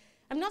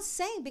 I'm not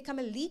saying become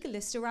a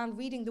legalist around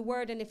reading the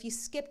word, and if you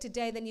skip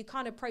today, then you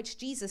can't approach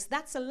Jesus.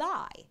 That's a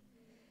lie.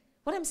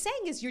 What I'm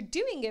saying is you're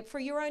doing it for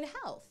your own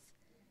health.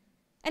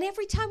 And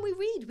every time we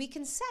read, we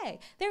can say,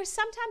 there are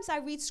sometimes I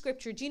read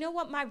scripture. Do you know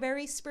what my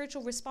very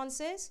spiritual response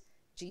is?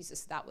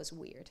 Jesus, that was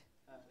weird.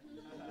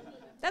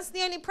 That's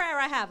the only prayer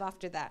I have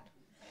after that.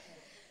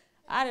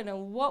 I don't know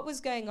what was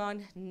going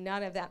on.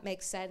 None of that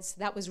makes sense.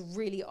 That was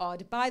really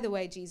odd. By the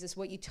way, Jesus,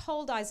 what you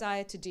told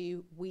Isaiah to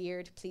do,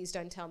 weird. Please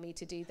don't tell me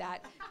to do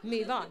that.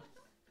 Move on.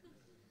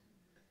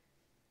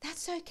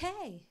 That's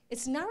okay.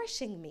 It's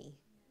nourishing me.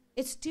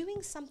 It's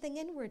doing something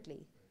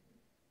inwardly.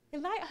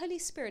 Invite Holy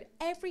Spirit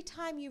every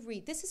time you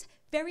read. This is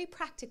very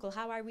practical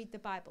how I read the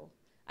Bible.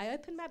 I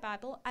open my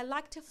Bible. I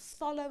like to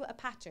follow a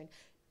pattern.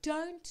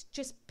 don't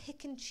just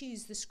pick and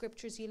choose the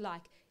scriptures you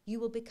like. You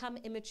will become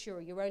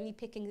immature. You're only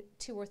picking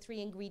 2 or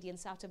 3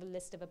 ingredients out of a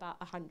list of about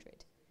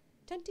 100.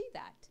 Don't do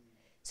that.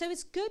 So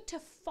it's good to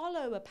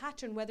follow a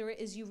pattern, whether it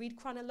is you read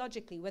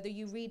chronologically, whether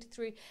you read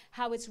through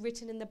how it's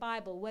written in the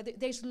Bible, whether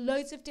there's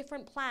loads of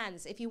different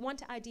plans. If you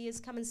want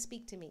ideas, come and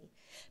speak to me.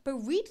 But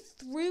read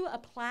through a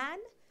plan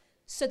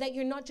so that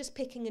you're not just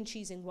picking and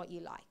choosing what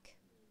you like.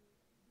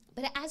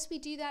 But as we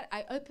do that,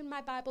 I open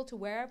my Bible to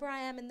wherever I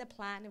am in the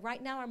plan.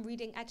 Right now I'm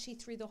reading actually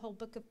through the whole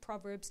book of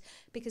Proverbs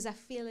because I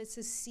feel it's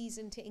a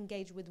season to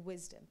engage with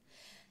wisdom.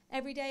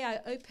 Every day I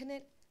open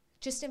it,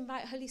 just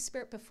invite Holy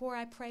Spirit before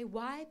I pray.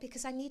 Why?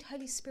 Because I need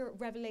Holy Spirit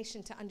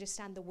revelation to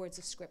understand the words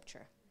of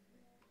Scripture.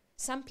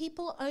 Some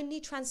people only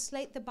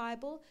translate the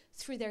Bible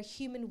through their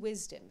human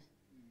wisdom.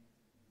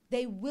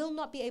 They will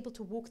not be able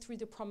to walk through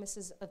the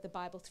promises of the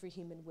Bible through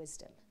human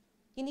wisdom.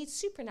 You need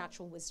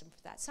supernatural wisdom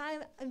for that. So I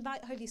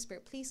invite Holy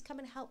Spirit, please come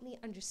and help me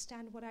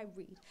understand what I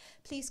read.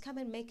 Please come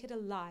and make it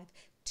alive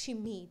to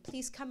me.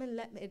 Please come and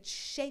let it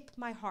shape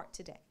my heart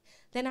today.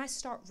 Then I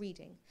start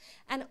reading.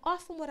 And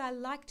often what I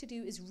like to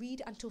do is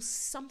read until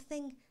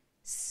something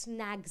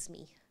snags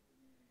me.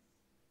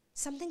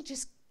 Something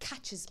just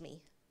catches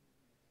me.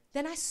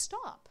 Then I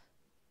stop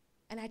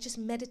and I just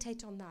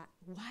meditate on that.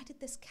 Why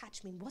did this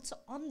catch me? What's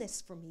on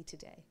this for me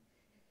today?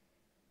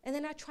 And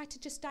then I try to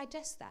just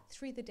digest that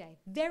through the day.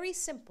 Very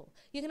simple.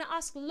 You're going to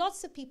ask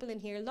lots of people in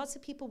here. Lots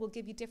of people will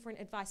give you different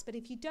advice. But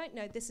if you don't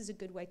know, this is a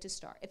good way to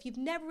start. If you've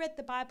never read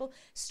the Bible,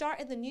 start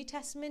in the New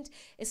Testament.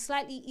 It's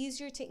slightly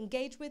easier to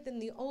engage with than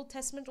the Old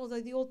Testament,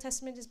 although the Old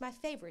Testament is my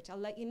favorite. I'll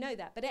let you know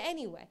that. But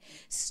anyway,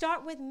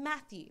 start with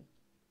Matthew.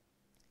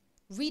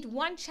 Read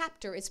one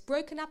chapter. It's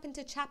broken up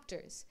into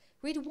chapters.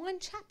 Read one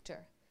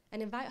chapter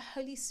and invite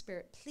Holy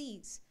Spirit.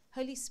 Please,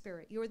 Holy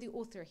Spirit, you're the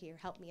author here.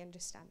 Help me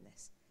understand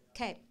this.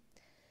 Okay.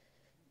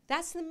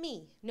 That's the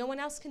me. No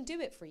one else can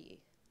do it for you.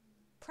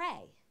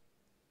 Pray.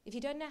 If you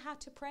don't know how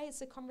to pray,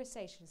 it's a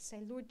conversation.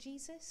 Say, Lord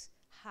Jesus,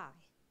 hi.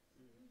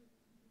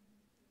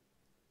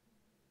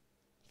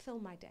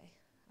 Fill my day.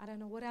 I don't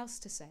know what else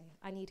to say.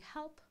 I need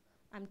help.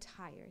 I'm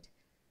tired.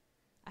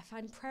 I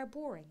find prayer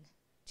boring.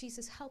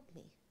 Jesus, help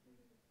me.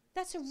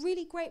 That's a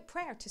really great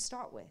prayer to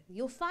start with.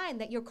 You'll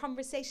find that your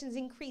conversations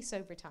increase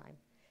over time.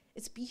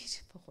 It's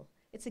beautiful.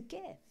 It's a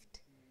gift.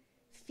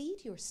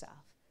 Feed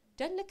yourself.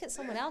 Don't look at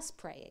someone else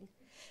praying.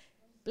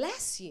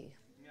 Bless you.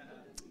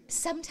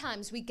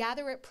 Sometimes we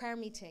gather at prayer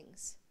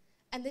meetings,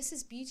 and this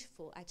is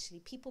beautiful, actually.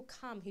 People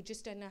come who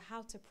just don't know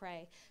how to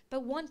pray,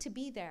 but want to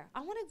be there. I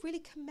want to really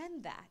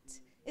commend that.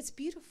 It's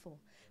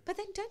beautiful. But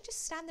then don't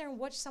just stand there and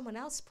watch someone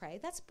else pray.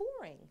 That's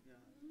boring.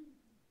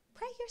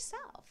 Pray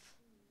yourself.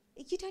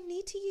 You don't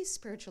need to use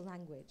spiritual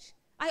language.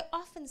 I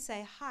often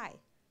say, hi,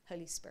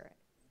 Holy Spirit,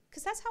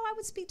 because that's how I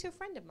would speak to a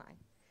friend of mine.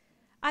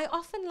 I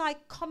often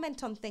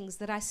comment on things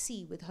that I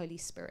see with Holy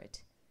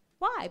Spirit.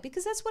 Why?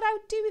 Because that's what I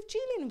would do if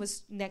Julian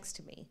was next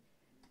to me.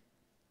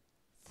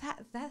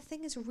 That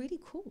thing is really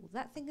cool.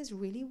 That thing is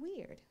really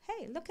weird.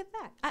 Hey, look at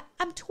that.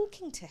 I'm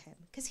talking to him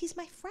because he's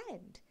my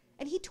friend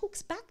and he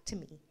talks back to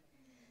me.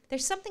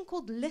 There's something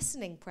called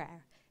listening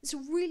prayer. It's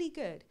really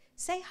good.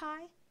 Say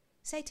hi.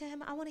 Say to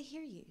him, I want to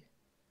hear you.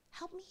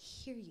 Help me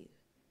hear you.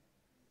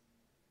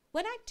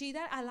 When I do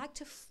that, I like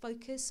to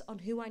focus on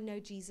who I know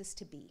Jesus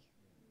to be.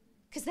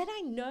 Because then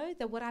I know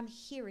that what I'm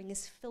hearing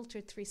is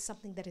filtered through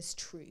something that is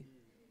true.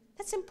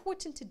 That's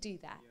important to do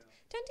that.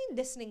 Don't do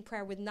listening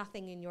prayer with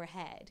nothing in your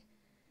head.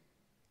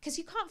 Because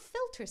you can't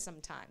filter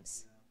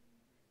sometimes.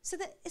 So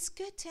that it's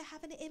good to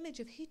have an image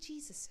of who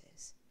Jesus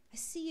is. I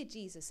see a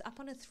Jesus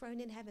up on a throne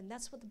in heaven.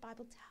 That's what the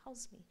Bible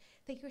tells me.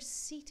 That you're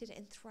seated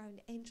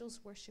enthroned, angels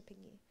worshiping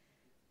you.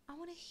 I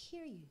want to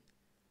hear you.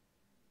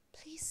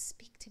 Please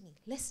speak to me.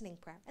 Listening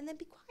prayer. And then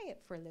be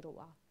quiet for a little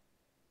while.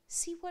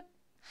 See what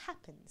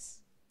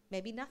happens.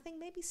 Maybe nothing,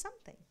 maybe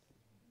something.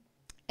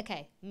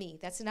 Okay, me.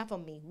 That's enough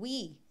on me.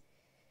 We.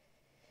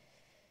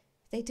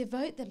 They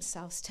devote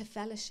themselves to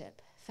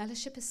fellowship.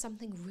 Fellowship is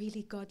something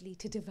really godly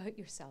to devote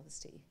yourselves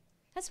to.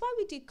 That's why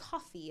we do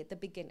coffee at the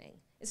beginning.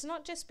 It's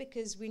not just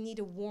because we need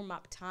a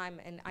warm-up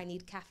time and I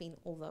need caffeine,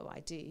 although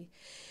I do,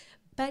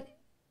 but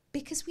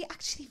because we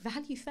actually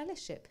value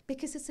fellowship,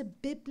 because it's a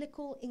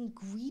biblical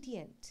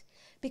ingredient,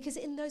 because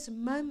in those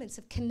moments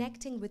of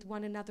connecting with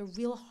one another,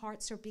 real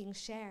hearts are being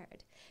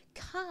shared.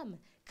 Come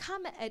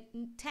at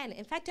 10.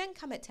 In fact, don't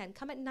come at 10.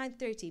 Come at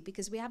 9:30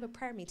 because we have a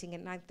prayer meeting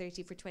at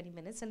 9:30 for 20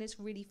 minutes and it's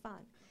really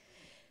fun.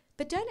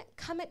 But don't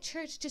come at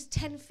church just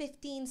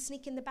 10:15,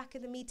 sneak in the back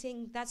of the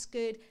meeting. That's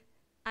good.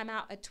 I'm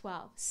out at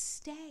 12.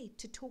 Stay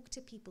to talk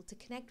to people, to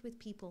connect with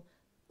people.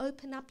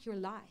 Open up your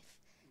life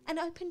and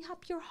open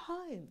up your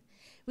home.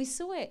 We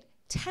saw it,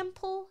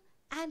 temple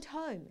and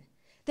home.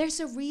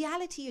 There's a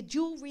reality, a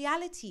dual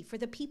reality for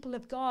the people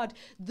of God.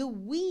 The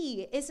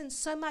we isn't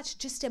so much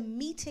just a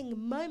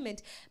meeting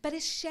moment, but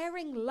is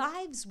sharing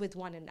lives with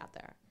one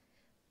another.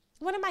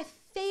 One of my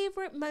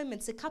favorite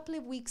moments a couple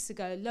of weeks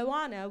ago,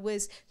 Loana,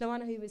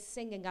 who was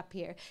singing up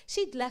here,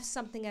 she'd left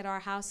something at our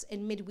house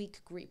in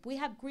midweek group. We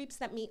have groups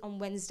that meet on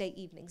Wednesday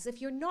evenings.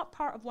 If you're not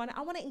part of one,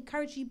 I want to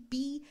encourage you,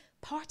 be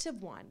part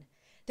of one.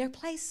 They're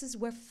places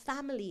where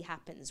family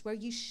happens, where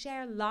you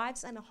share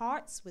lives and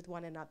hearts with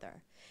one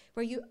another,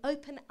 where you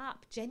open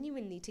up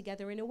genuinely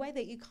together in a way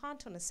that you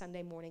can't on a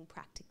Sunday morning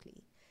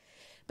practically.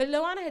 But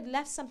Loana had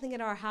left something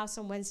at our house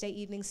on Wednesday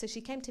evening, so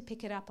she came to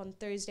pick it up on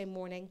Thursday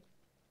morning.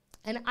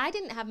 And I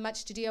didn't have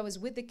much to do. I was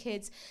with the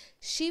kids.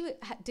 She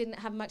didn't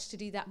have much to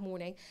do that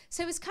morning.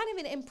 So it was kind of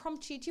an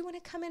impromptu, do you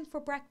want to come in for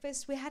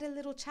breakfast? We had a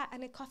little chat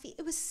and a coffee.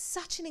 It was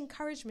such an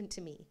encouragement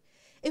to me.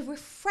 It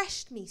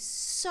refreshed me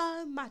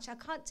so much. I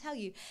can't tell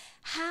you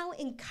how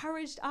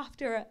encouraged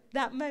after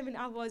that moment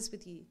I was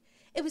with you.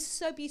 It was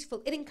so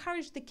beautiful. It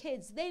encouraged the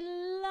kids. They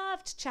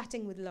loved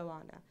chatting with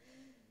Loana.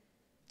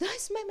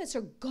 Those moments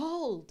are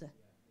gold.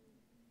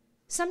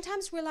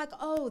 Sometimes we're like,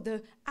 oh,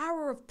 the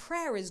hour of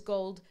prayer is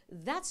gold.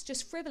 That's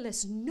just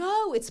frivolous.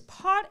 No, it's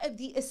part of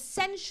the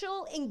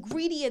essential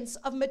ingredients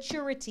of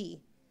maturity.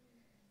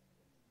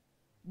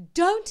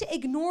 Don't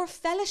ignore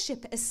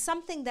fellowship as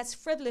something that's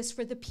frivolous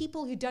for the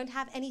people who don't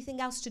have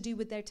anything else to do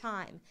with their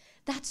time.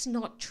 That's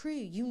not true.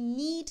 You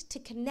need to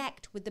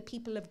connect with the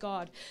people of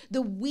God.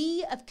 The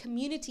we of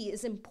community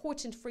is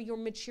important for your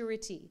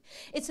maturity.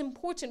 It's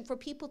important for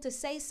people to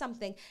say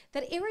something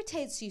that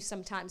irritates you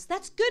sometimes.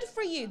 That's good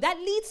for you. That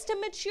leads to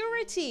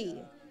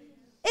maturity.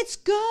 It's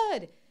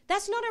good.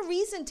 That's not a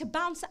reason to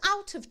bounce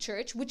out of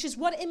church, which is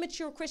what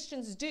immature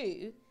Christians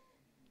do.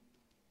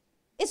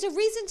 It's a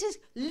reason to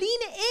lean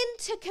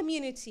into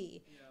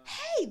community.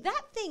 Hey,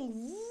 that thing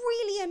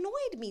really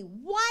annoyed me.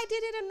 Why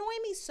did it annoy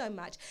me so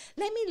much?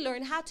 Let me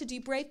learn how to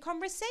do brave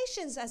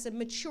conversations as a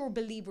mature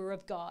believer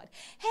of God.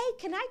 Hey,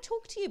 can I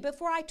talk to you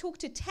before I talk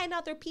to 10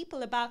 other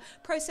people about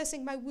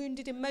processing my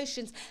wounded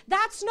emotions?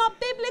 That's not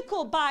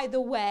biblical, by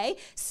the way.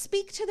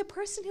 Speak to the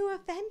person who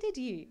offended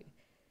you.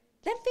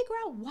 Then figure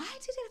out, why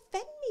did it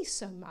offend me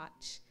so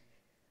much?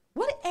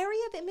 What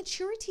area of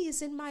immaturity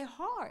is in my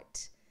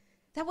heart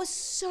that was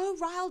so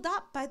riled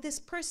up by this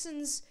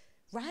person's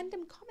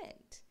random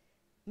comment?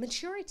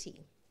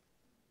 Maturity.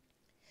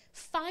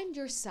 Find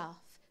yourself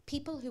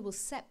people who will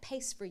set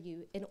pace for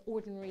you in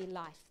ordinary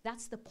life.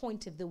 That's the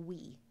point of the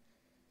we.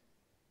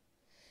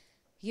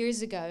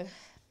 Years ago,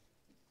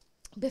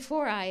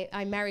 before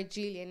I married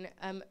Julian,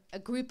 a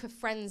group of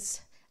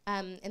friends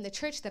in the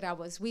church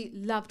that we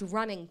loved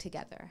running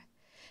together.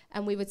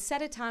 And we would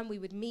set a time, we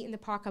would meet in the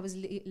park. I was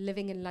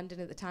living in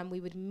London at the time.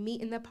 We would meet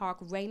in the park,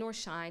 rain or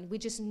shine. We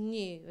just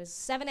knew it was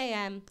 7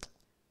 a.m.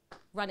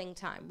 running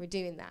time. We're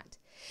doing that.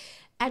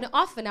 And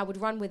often I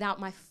would run without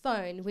my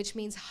phone, which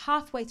means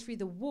halfway through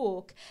the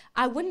walk,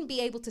 I wouldn't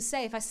be able to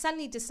say, if I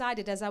suddenly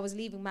decided as I was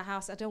leaving my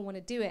house, I don't want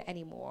to do it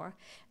anymore,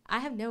 I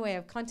have no way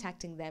of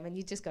contacting them, and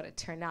you just got to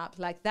turn up.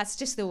 Like, that's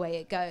just the way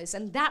it goes.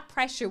 And that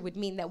pressure would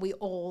mean that we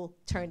all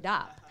turned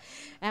up.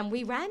 And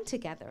we ran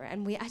together,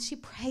 and we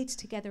actually prayed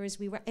together as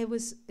we ran.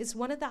 It's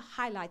one of the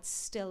highlights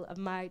still of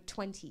my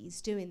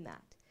 20s, doing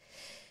that.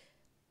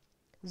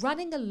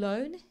 Running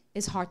alone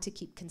is hard to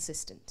keep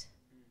consistent.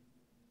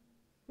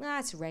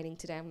 It's raining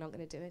today, I'm not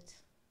going to do it.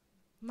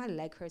 My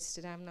leg hurts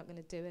today, I'm not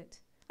going to do it.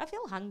 I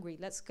feel hungry,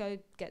 let's go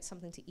get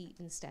something to eat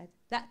instead.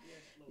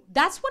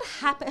 That's what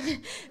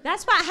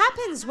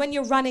happens when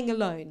you're running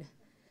alone.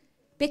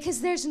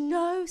 Because there's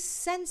no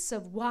sense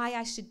of why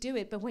I should do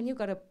it. But when you've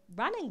got a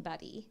running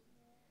buddy,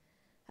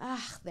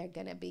 they're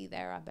going to be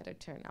there, I better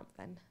turn up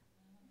then.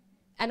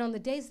 And on the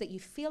days that you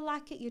feel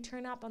like it, you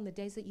turn up. On the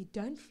days that you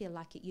don't feel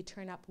like it, you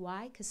turn up.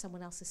 Why? Because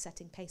someone else is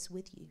setting pace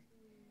with you.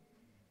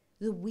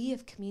 The we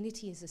of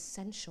community is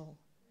essential.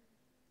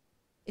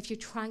 If you're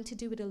trying to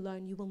do it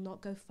alone, you will not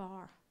go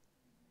far.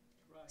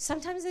 Right.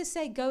 Sometimes they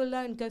say, go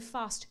alone, go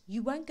fast.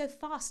 You won't go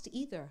fast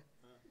either.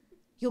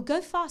 You'll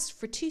go fast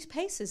for 2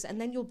 paces and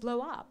then you'll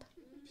blow up.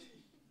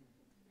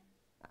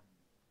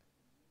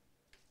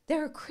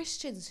 There are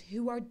Christians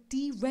who are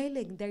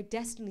derailing their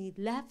destiny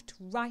left,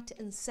 right,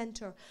 and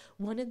center.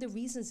 One of the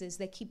reasons is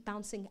they keep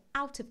bouncing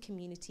out of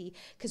community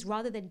because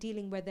rather than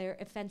dealing with their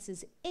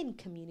offenses in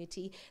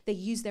community, they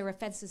use their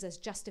offenses as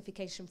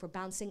justification for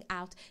bouncing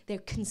out. They're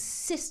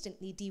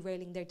consistently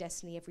derailing their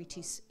destiny every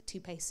two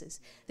paces.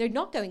 They're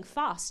not going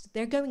fast.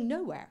 They're going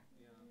nowhere.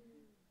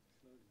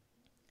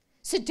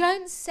 So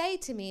don't say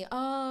to me,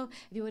 oh,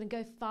 if you want to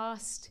go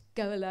fast,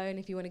 go alone.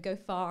 If you want to go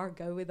far,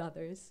 go with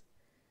others.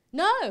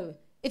 No.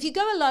 If you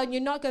go alone,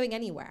 you're not going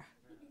anywhere.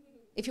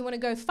 If you want to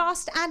go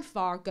fast and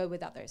far, go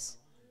with others.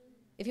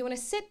 If you want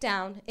to sit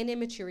down in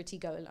immaturity,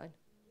 go alone.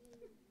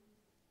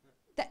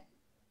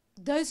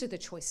 Those are the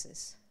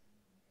choices.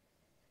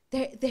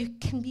 There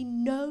can be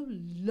no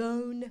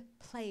lone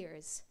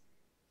players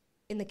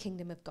in the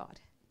kingdom of God.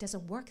 It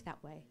doesn't work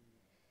that way.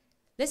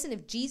 Listen,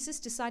 if Jesus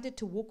decided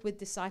to walk with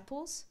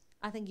disciples,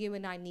 I think you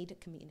and I need a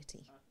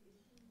community.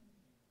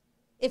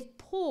 If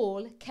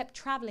Paul kept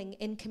traveling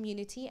in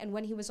community and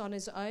when he was on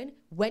his own,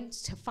 went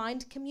to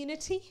find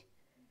community,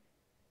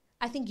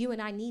 I think you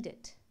and I need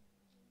it.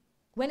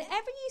 Whenever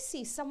you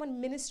see someone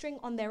ministering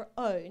on their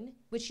own,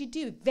 which you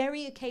do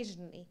very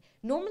occasionally,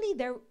 normally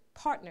they're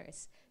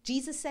partners.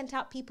 Jesus sent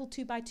out people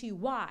 2 by 2.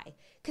 Why?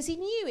 Because he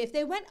knew if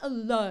they went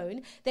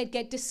alone, they'd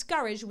get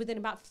discouraged within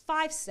about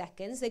 5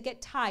 seconds. They'd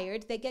get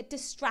tired. They'd get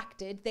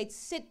distracted. They'd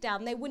sit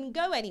down. They wouldn't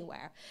go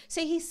anywhere.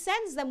 So he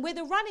sends them with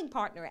a running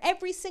partner,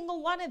 every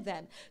single one of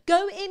them.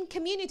 Go in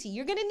community.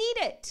 You're going to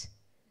need it.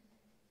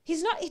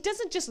 He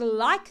doesn't just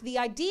like the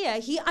idea.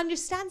 He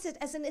understands it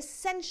as an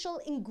essential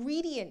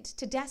ingredient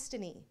to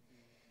destiny.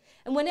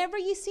 And whenever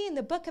you see in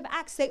the book of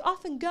Acts, they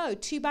often go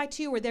 2 by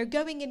 2 or they're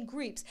going in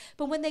groups.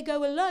 But when they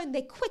go alone,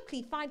 they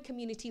quickly find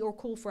community or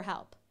call for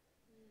help.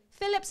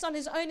 Philip's on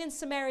his own in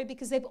Samaria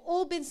because they've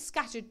all been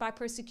scattered by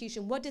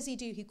persecution. What does he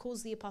do? He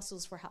calls the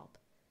apostles for help.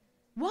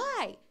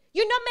 Why?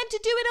 You're not meant to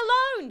do it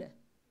alone.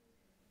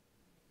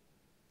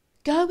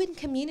 Go in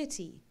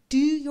community. Do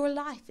your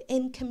life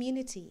in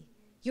community.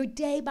 Your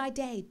day by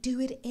day, do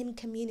it in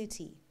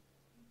community.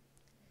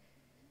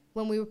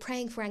 When we were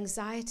praying for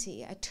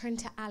anxiety, I turned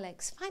to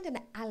Alex. Find an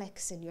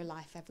Alex in your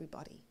life,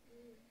 everybody.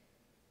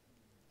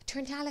 I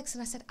turned to Alex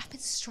and I said, I've been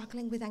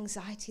struggling with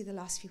anxiety the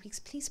last few weeks.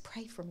 Please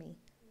pray for me.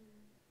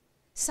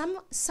 Some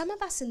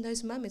of us in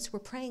those moments were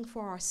praying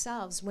for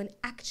ourselves when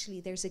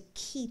actually there's a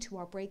key to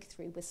our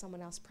breakthrough with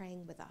someone else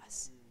praying with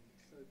us.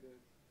 So good.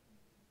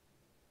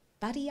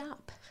 Buddy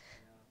up.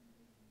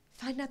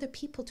 Yeah. Find other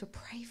people to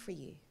pray for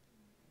you.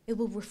 It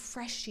will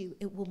refresh you.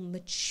 It will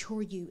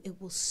mature you. It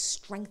will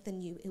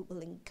strengthen you. It will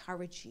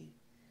encourage you.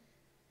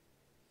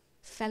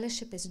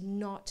 Fellowship is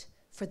not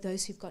for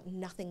those who've got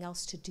nothing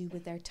else to do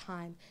with their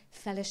time.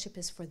 Fellowship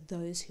is for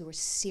those who are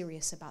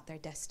serious about their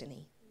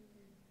destiny.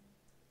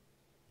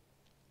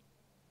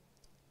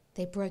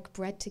 They broke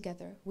bread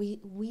together.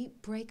 We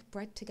break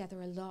bread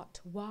together a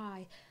lot.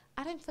 Why?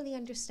 I don't fully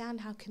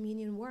understand how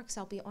communion works.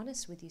 I'll be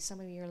honest with you. Some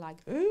of you are like,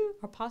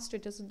 our pastor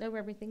doesn't know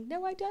everything.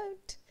 No, I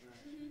don't.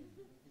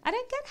 I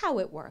don't get how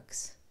it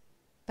works,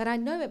 but I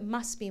know it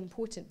must be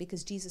important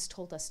because Jesus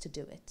told us to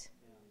do it.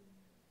 Yeah.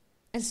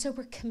 And so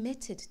we're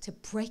committed to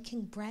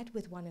breaking bread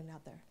with one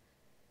another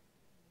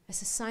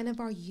as a sign of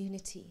our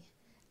unity,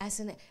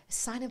 as a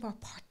sign of our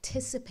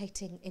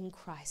participating in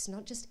Christ,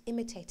 not just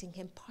imitating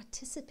him,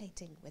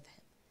 participating with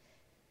him,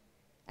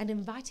 and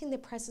inviting the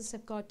presence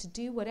of God to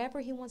do whatever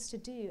he wants to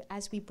do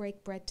as we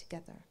break bread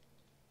together.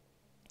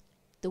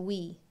 The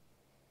we.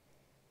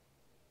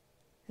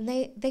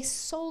 And they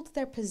sold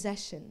their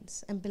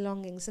possessions and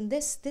belongings. And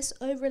this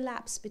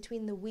overlaps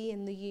between the we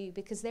and the you,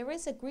 because there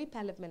is a group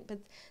element, but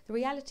the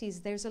reality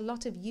is there's a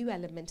lot of you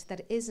element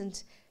that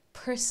isn't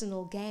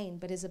personal gain,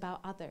 but is about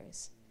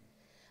others.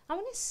 I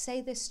want to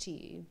say this to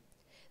you.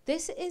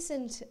 This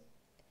isn't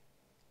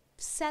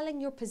selling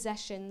your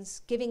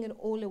possessions, giving it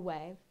all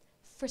away.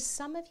 For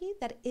some of you,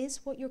 that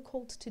is what you're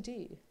called to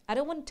do. I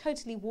don't want to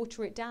totally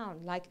water it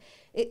down.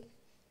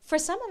 For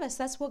some of us,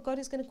 that's what God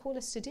is going to call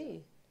us to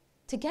do.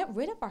 To get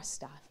rid of our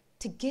stuff,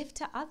 to give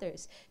to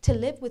others, to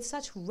live with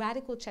such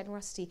radical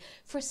generosity.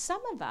 For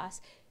some of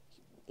us,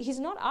 he's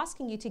not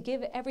asking you to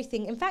give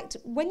everything. In fact,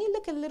 when you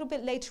look a little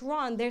bit later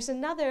on, there's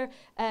another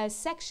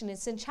section,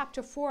 it's in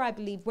chapter 4, I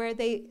believe, where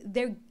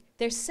they're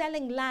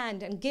selling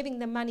land and giving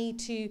the money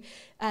to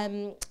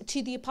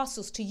the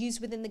apostles to use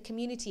within the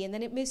community. And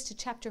then it moves to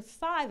chapter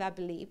 5, I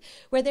believe,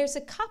 where there's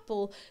a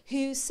couple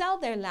who sell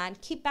their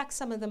land, keep back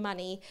some of the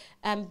money,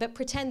 but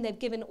pretend they've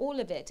given all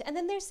of it. And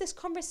then there's this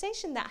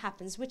conversation that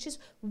happens, which is,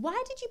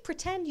 why did you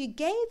pretend you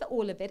gave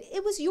all of it?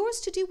 It was yours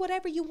to do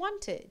whatever you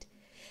wanted.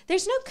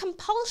 There's no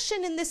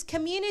compulsion in this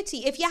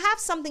community. If you have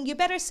something, you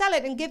better sell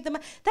it and give them.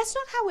 That's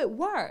not how it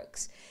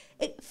works.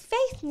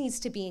 Faith needs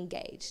to be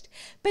engaged.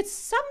 But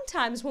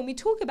sometimes when we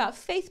talk about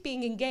faith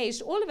being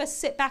engaged, all of us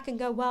sit back and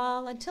go,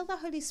 well, until the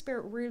Holy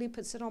Spirit really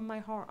puts it on my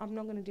heart, I'm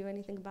not going to do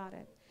anything about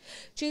it.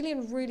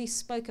 Julian really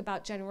spoke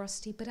about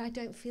generosity, but I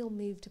don't feel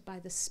moved by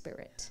the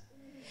Spirit.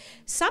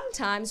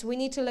 Sometimes we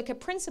need to look at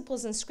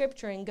principles in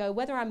Scripture and go,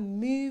 whether I'm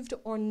moved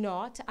or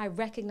not, I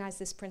recognize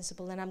this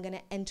principle and I'm going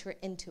to enter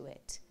into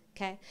it.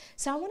 Okay,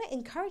 so I want to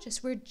encourage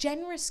us. We're a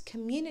generous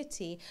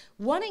community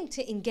wanting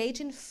to engage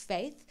in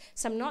faith.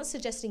 So I'm not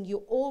suggesting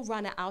you all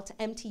run out,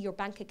 empty your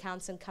bank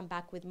accounts and come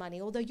back with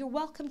money, although you're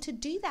welcome to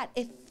do that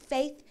if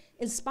faith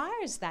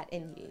inspires that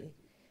in you.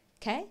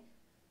 Okay,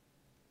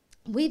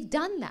 we've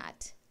done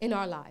that in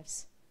our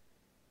lives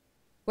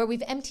where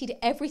we've emptied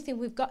everything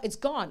we've got. It's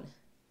gone,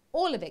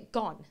 all of it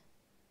gone.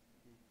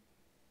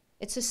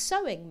 It's a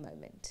sowing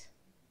moment.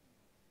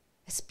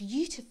 It's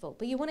beautiful,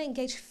 but you want to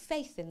engage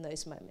faith in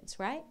those moments,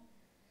 right?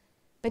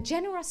 But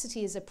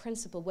generosity is a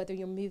principle whether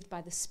you're moved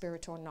by the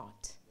Spirit or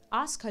not.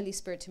 Ask Holy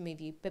Spirit to move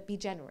you, but be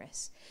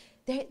generous.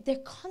 They're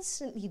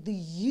constantly the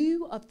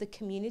you of the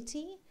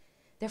community.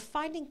 They're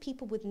finding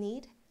people with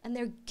need and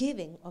they're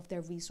giving of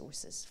their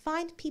resources.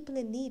 Find people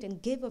in need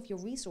and give of your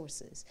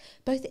resources,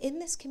 both in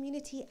this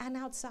community and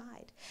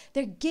outside.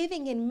 They're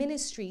giving in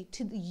ministry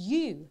to the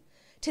you,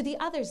 to the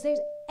others. There's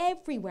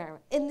everywhere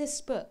in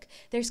this book.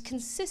 There's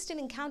consistent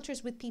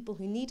encounters with people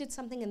who needed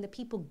something and the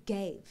people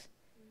gave.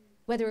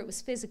 Whether it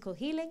was physical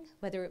healing,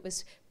 whether it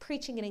was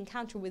preaching an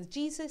encounter with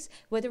Jesus,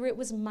 whether it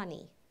was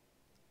money.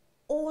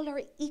 all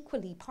are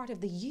equally part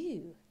of the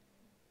you.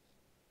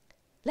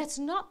 Let's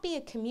not be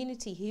a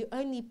community who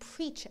only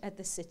preach at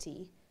the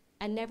city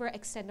and never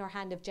extend our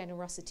hand of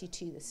generosity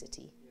to the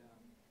city.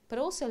 But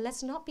also,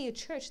 let's not be a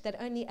church that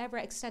only ever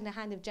extend a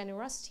hand of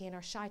generosity and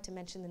are shy to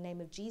mention the name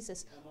of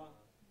Jesus.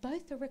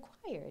 Both are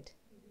required.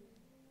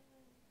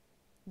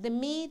 The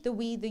me, the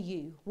we, the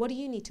you. What do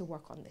you need to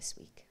work on this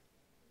week?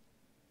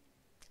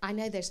 I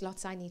know there's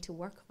lots I need to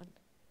work on,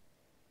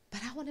 but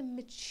I want to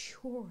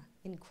mature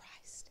in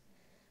Christ.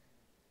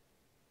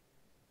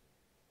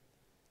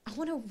 I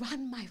want to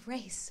run my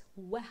race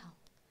well.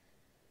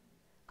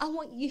 I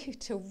want you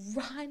to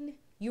run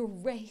your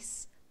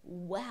race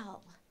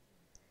well.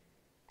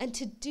 And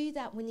to do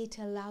that, we need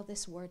to allow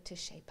this word to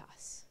shape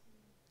us.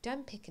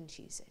 Don't pick and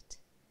choose it.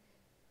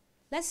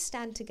 Let's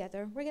stand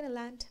together. We're going to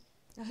land.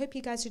 I hope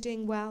you guys are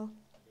doing well.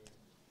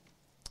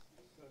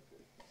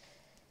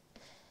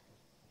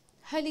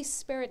 Holy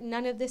Spirit,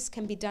 none of this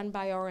can be done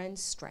by our own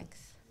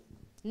strength.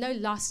 No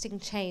lasting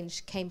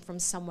change came from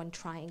someone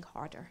trying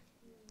harder.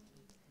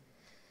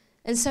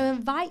 And so I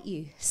invite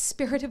you,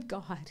 Spirit of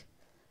God,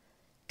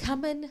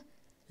 come and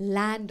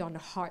land on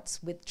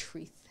hearts with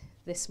truth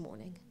this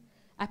morning.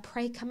 I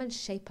pray, come and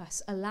shape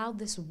us. Allow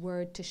this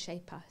word to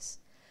shape us.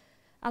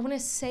 I want to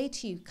say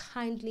to you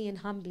kindly and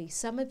humbly,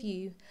 some of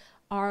you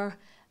are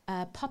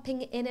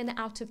popping in and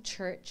out of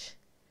church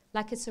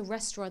like it's a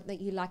restaurant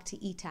that you like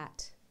to eat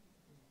at.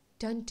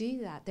 Don't do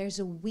that. There's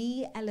a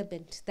we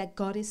element that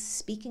God is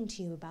speaking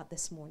to you about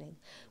this morning.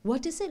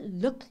 What does it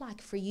look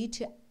like for you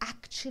to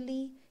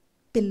actually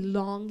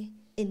belong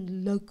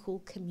in local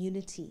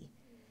community?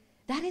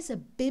 That is a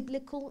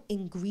biblical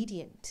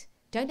ingredient.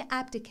 Don't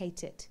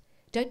abdicate it.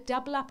 Don't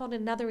double up on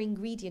another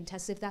ingredient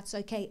as if that's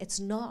okay. It's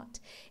not.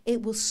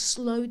 It will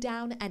slow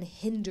down and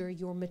hinder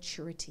your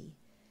maturity.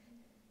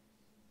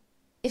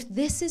 If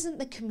this isn't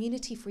the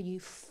community for you,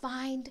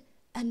 find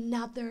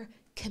another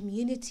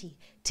community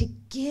to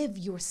give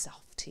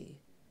yourself to.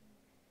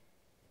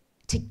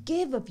 To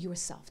give of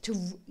yourself, to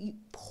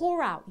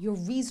pour out your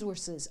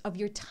resources of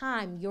your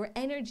time, your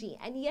energy,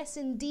 and yes,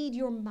 indeed,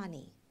 your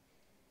money,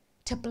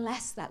 to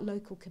bless that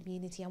local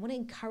community. I want to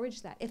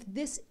encourage that. If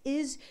this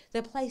is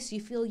the place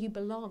you feel you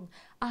belong,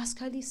 ask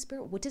Holy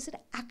Spirit, what does it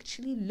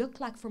actually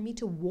look like for me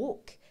to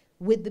walk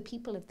with the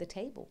people of the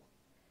table?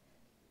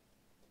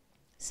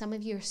 Some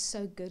of you are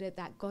so good at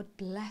that. God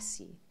bless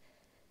you.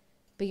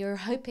 But you're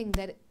hoping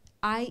that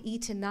I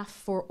eat enough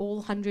for all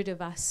 100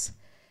 of us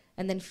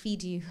and then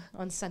feed you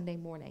on Sunday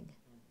morning.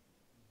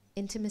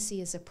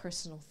 Intimacy is a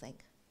personal thing.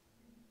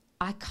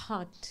 I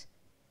cannot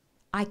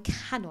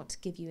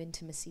give you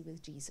intimacy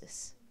with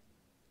Jesus.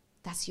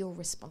 That's your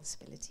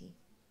responsibility.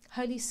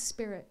 Holy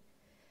Spirit,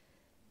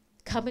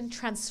 come and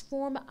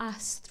transform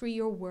us through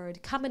your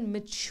word. Come and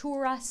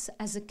mature us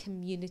as a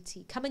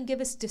community. Come and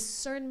give us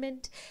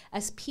discernment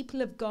as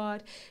people of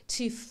God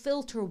to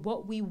filter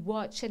what we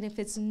watch. And if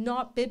it's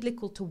not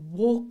biblical, to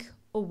walk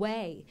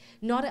away,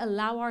 not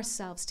allow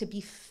ourselves to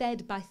be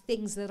fed by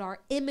things that are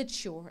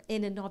immature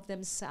in and of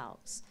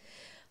themselves.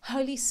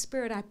 Holy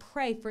Spirit, I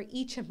pray for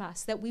each of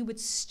us that we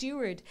would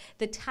steward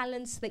the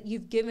talents that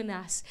you've given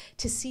us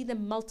to see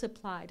them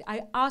multiplied.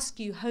 I ask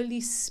you, Holy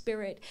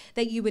Spirit,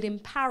 that you would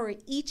empower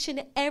each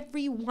and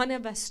every one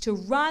of us to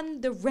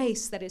run the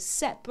race that is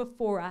set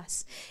before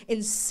us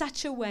in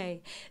such a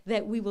way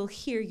that we will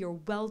hear your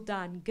well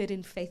done, good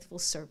and faithful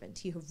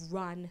servant. You have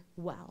run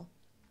well.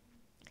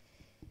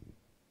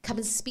 Come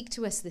and speak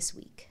to us this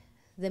week.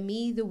 The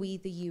me, the we,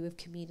 the you of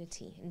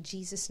community. In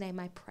Jesus' name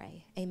I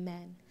pray.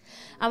 Amen.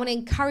 I want to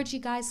encourage you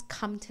guys,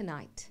 come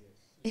tonight.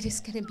 It is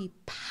going to be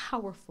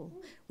powerful.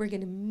 We're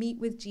going to meet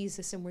with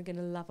Jesus and we're going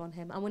to love on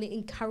him. I want to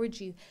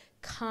encourage you,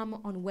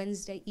 come on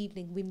Wednesday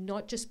evening. We've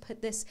not just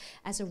put this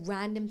as a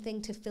random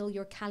thing to fill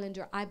your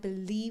calendar. I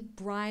believe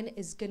Brian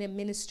is going to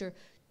minister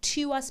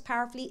to us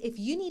powerfully. If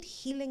you need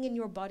healing in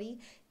your body,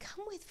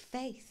 come with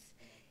faith.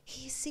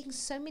 He is seeing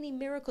so many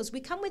miracles. We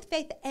come with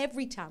faith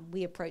every time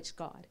we approach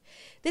God.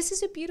 This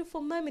is a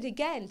beautiful moment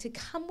again to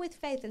come with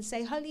faith and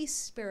say, Holy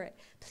Spirit,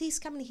 please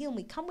come and heal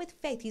me. Come with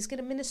faith. He's going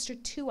to minister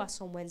to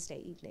us on Wednesday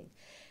evening.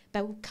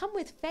 But we'll come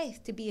with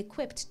faith to be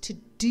equipped to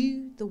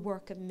do the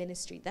work of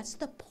ministry. That's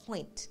the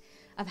point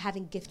of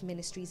having gift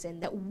ministries in,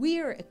 that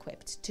we're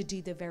equipped to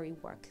do the very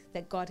work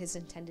that God has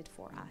intended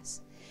for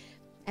us.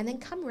 And then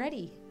come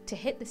ready to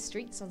hit the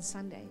streets on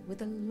Sunday with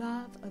the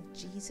love of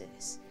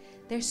Jesus.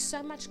 There's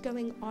so much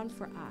going on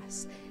for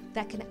us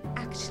that can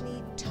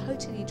actually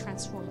totally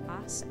transform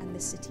us and the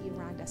city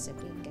around us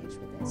if we engage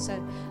with it.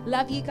 So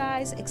love you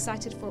guys,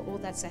 excited for all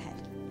that's ahead.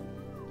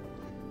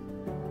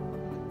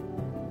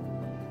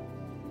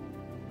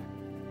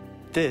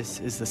 This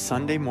is the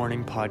Sunday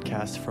morning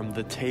podcast from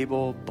The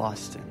Table,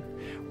 Boston,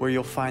 where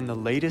you'll find the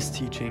latest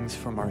teachings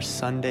from our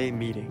Sunday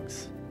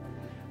meetings.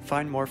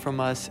 Find more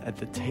from us at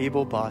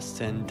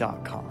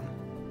thetableboston.com.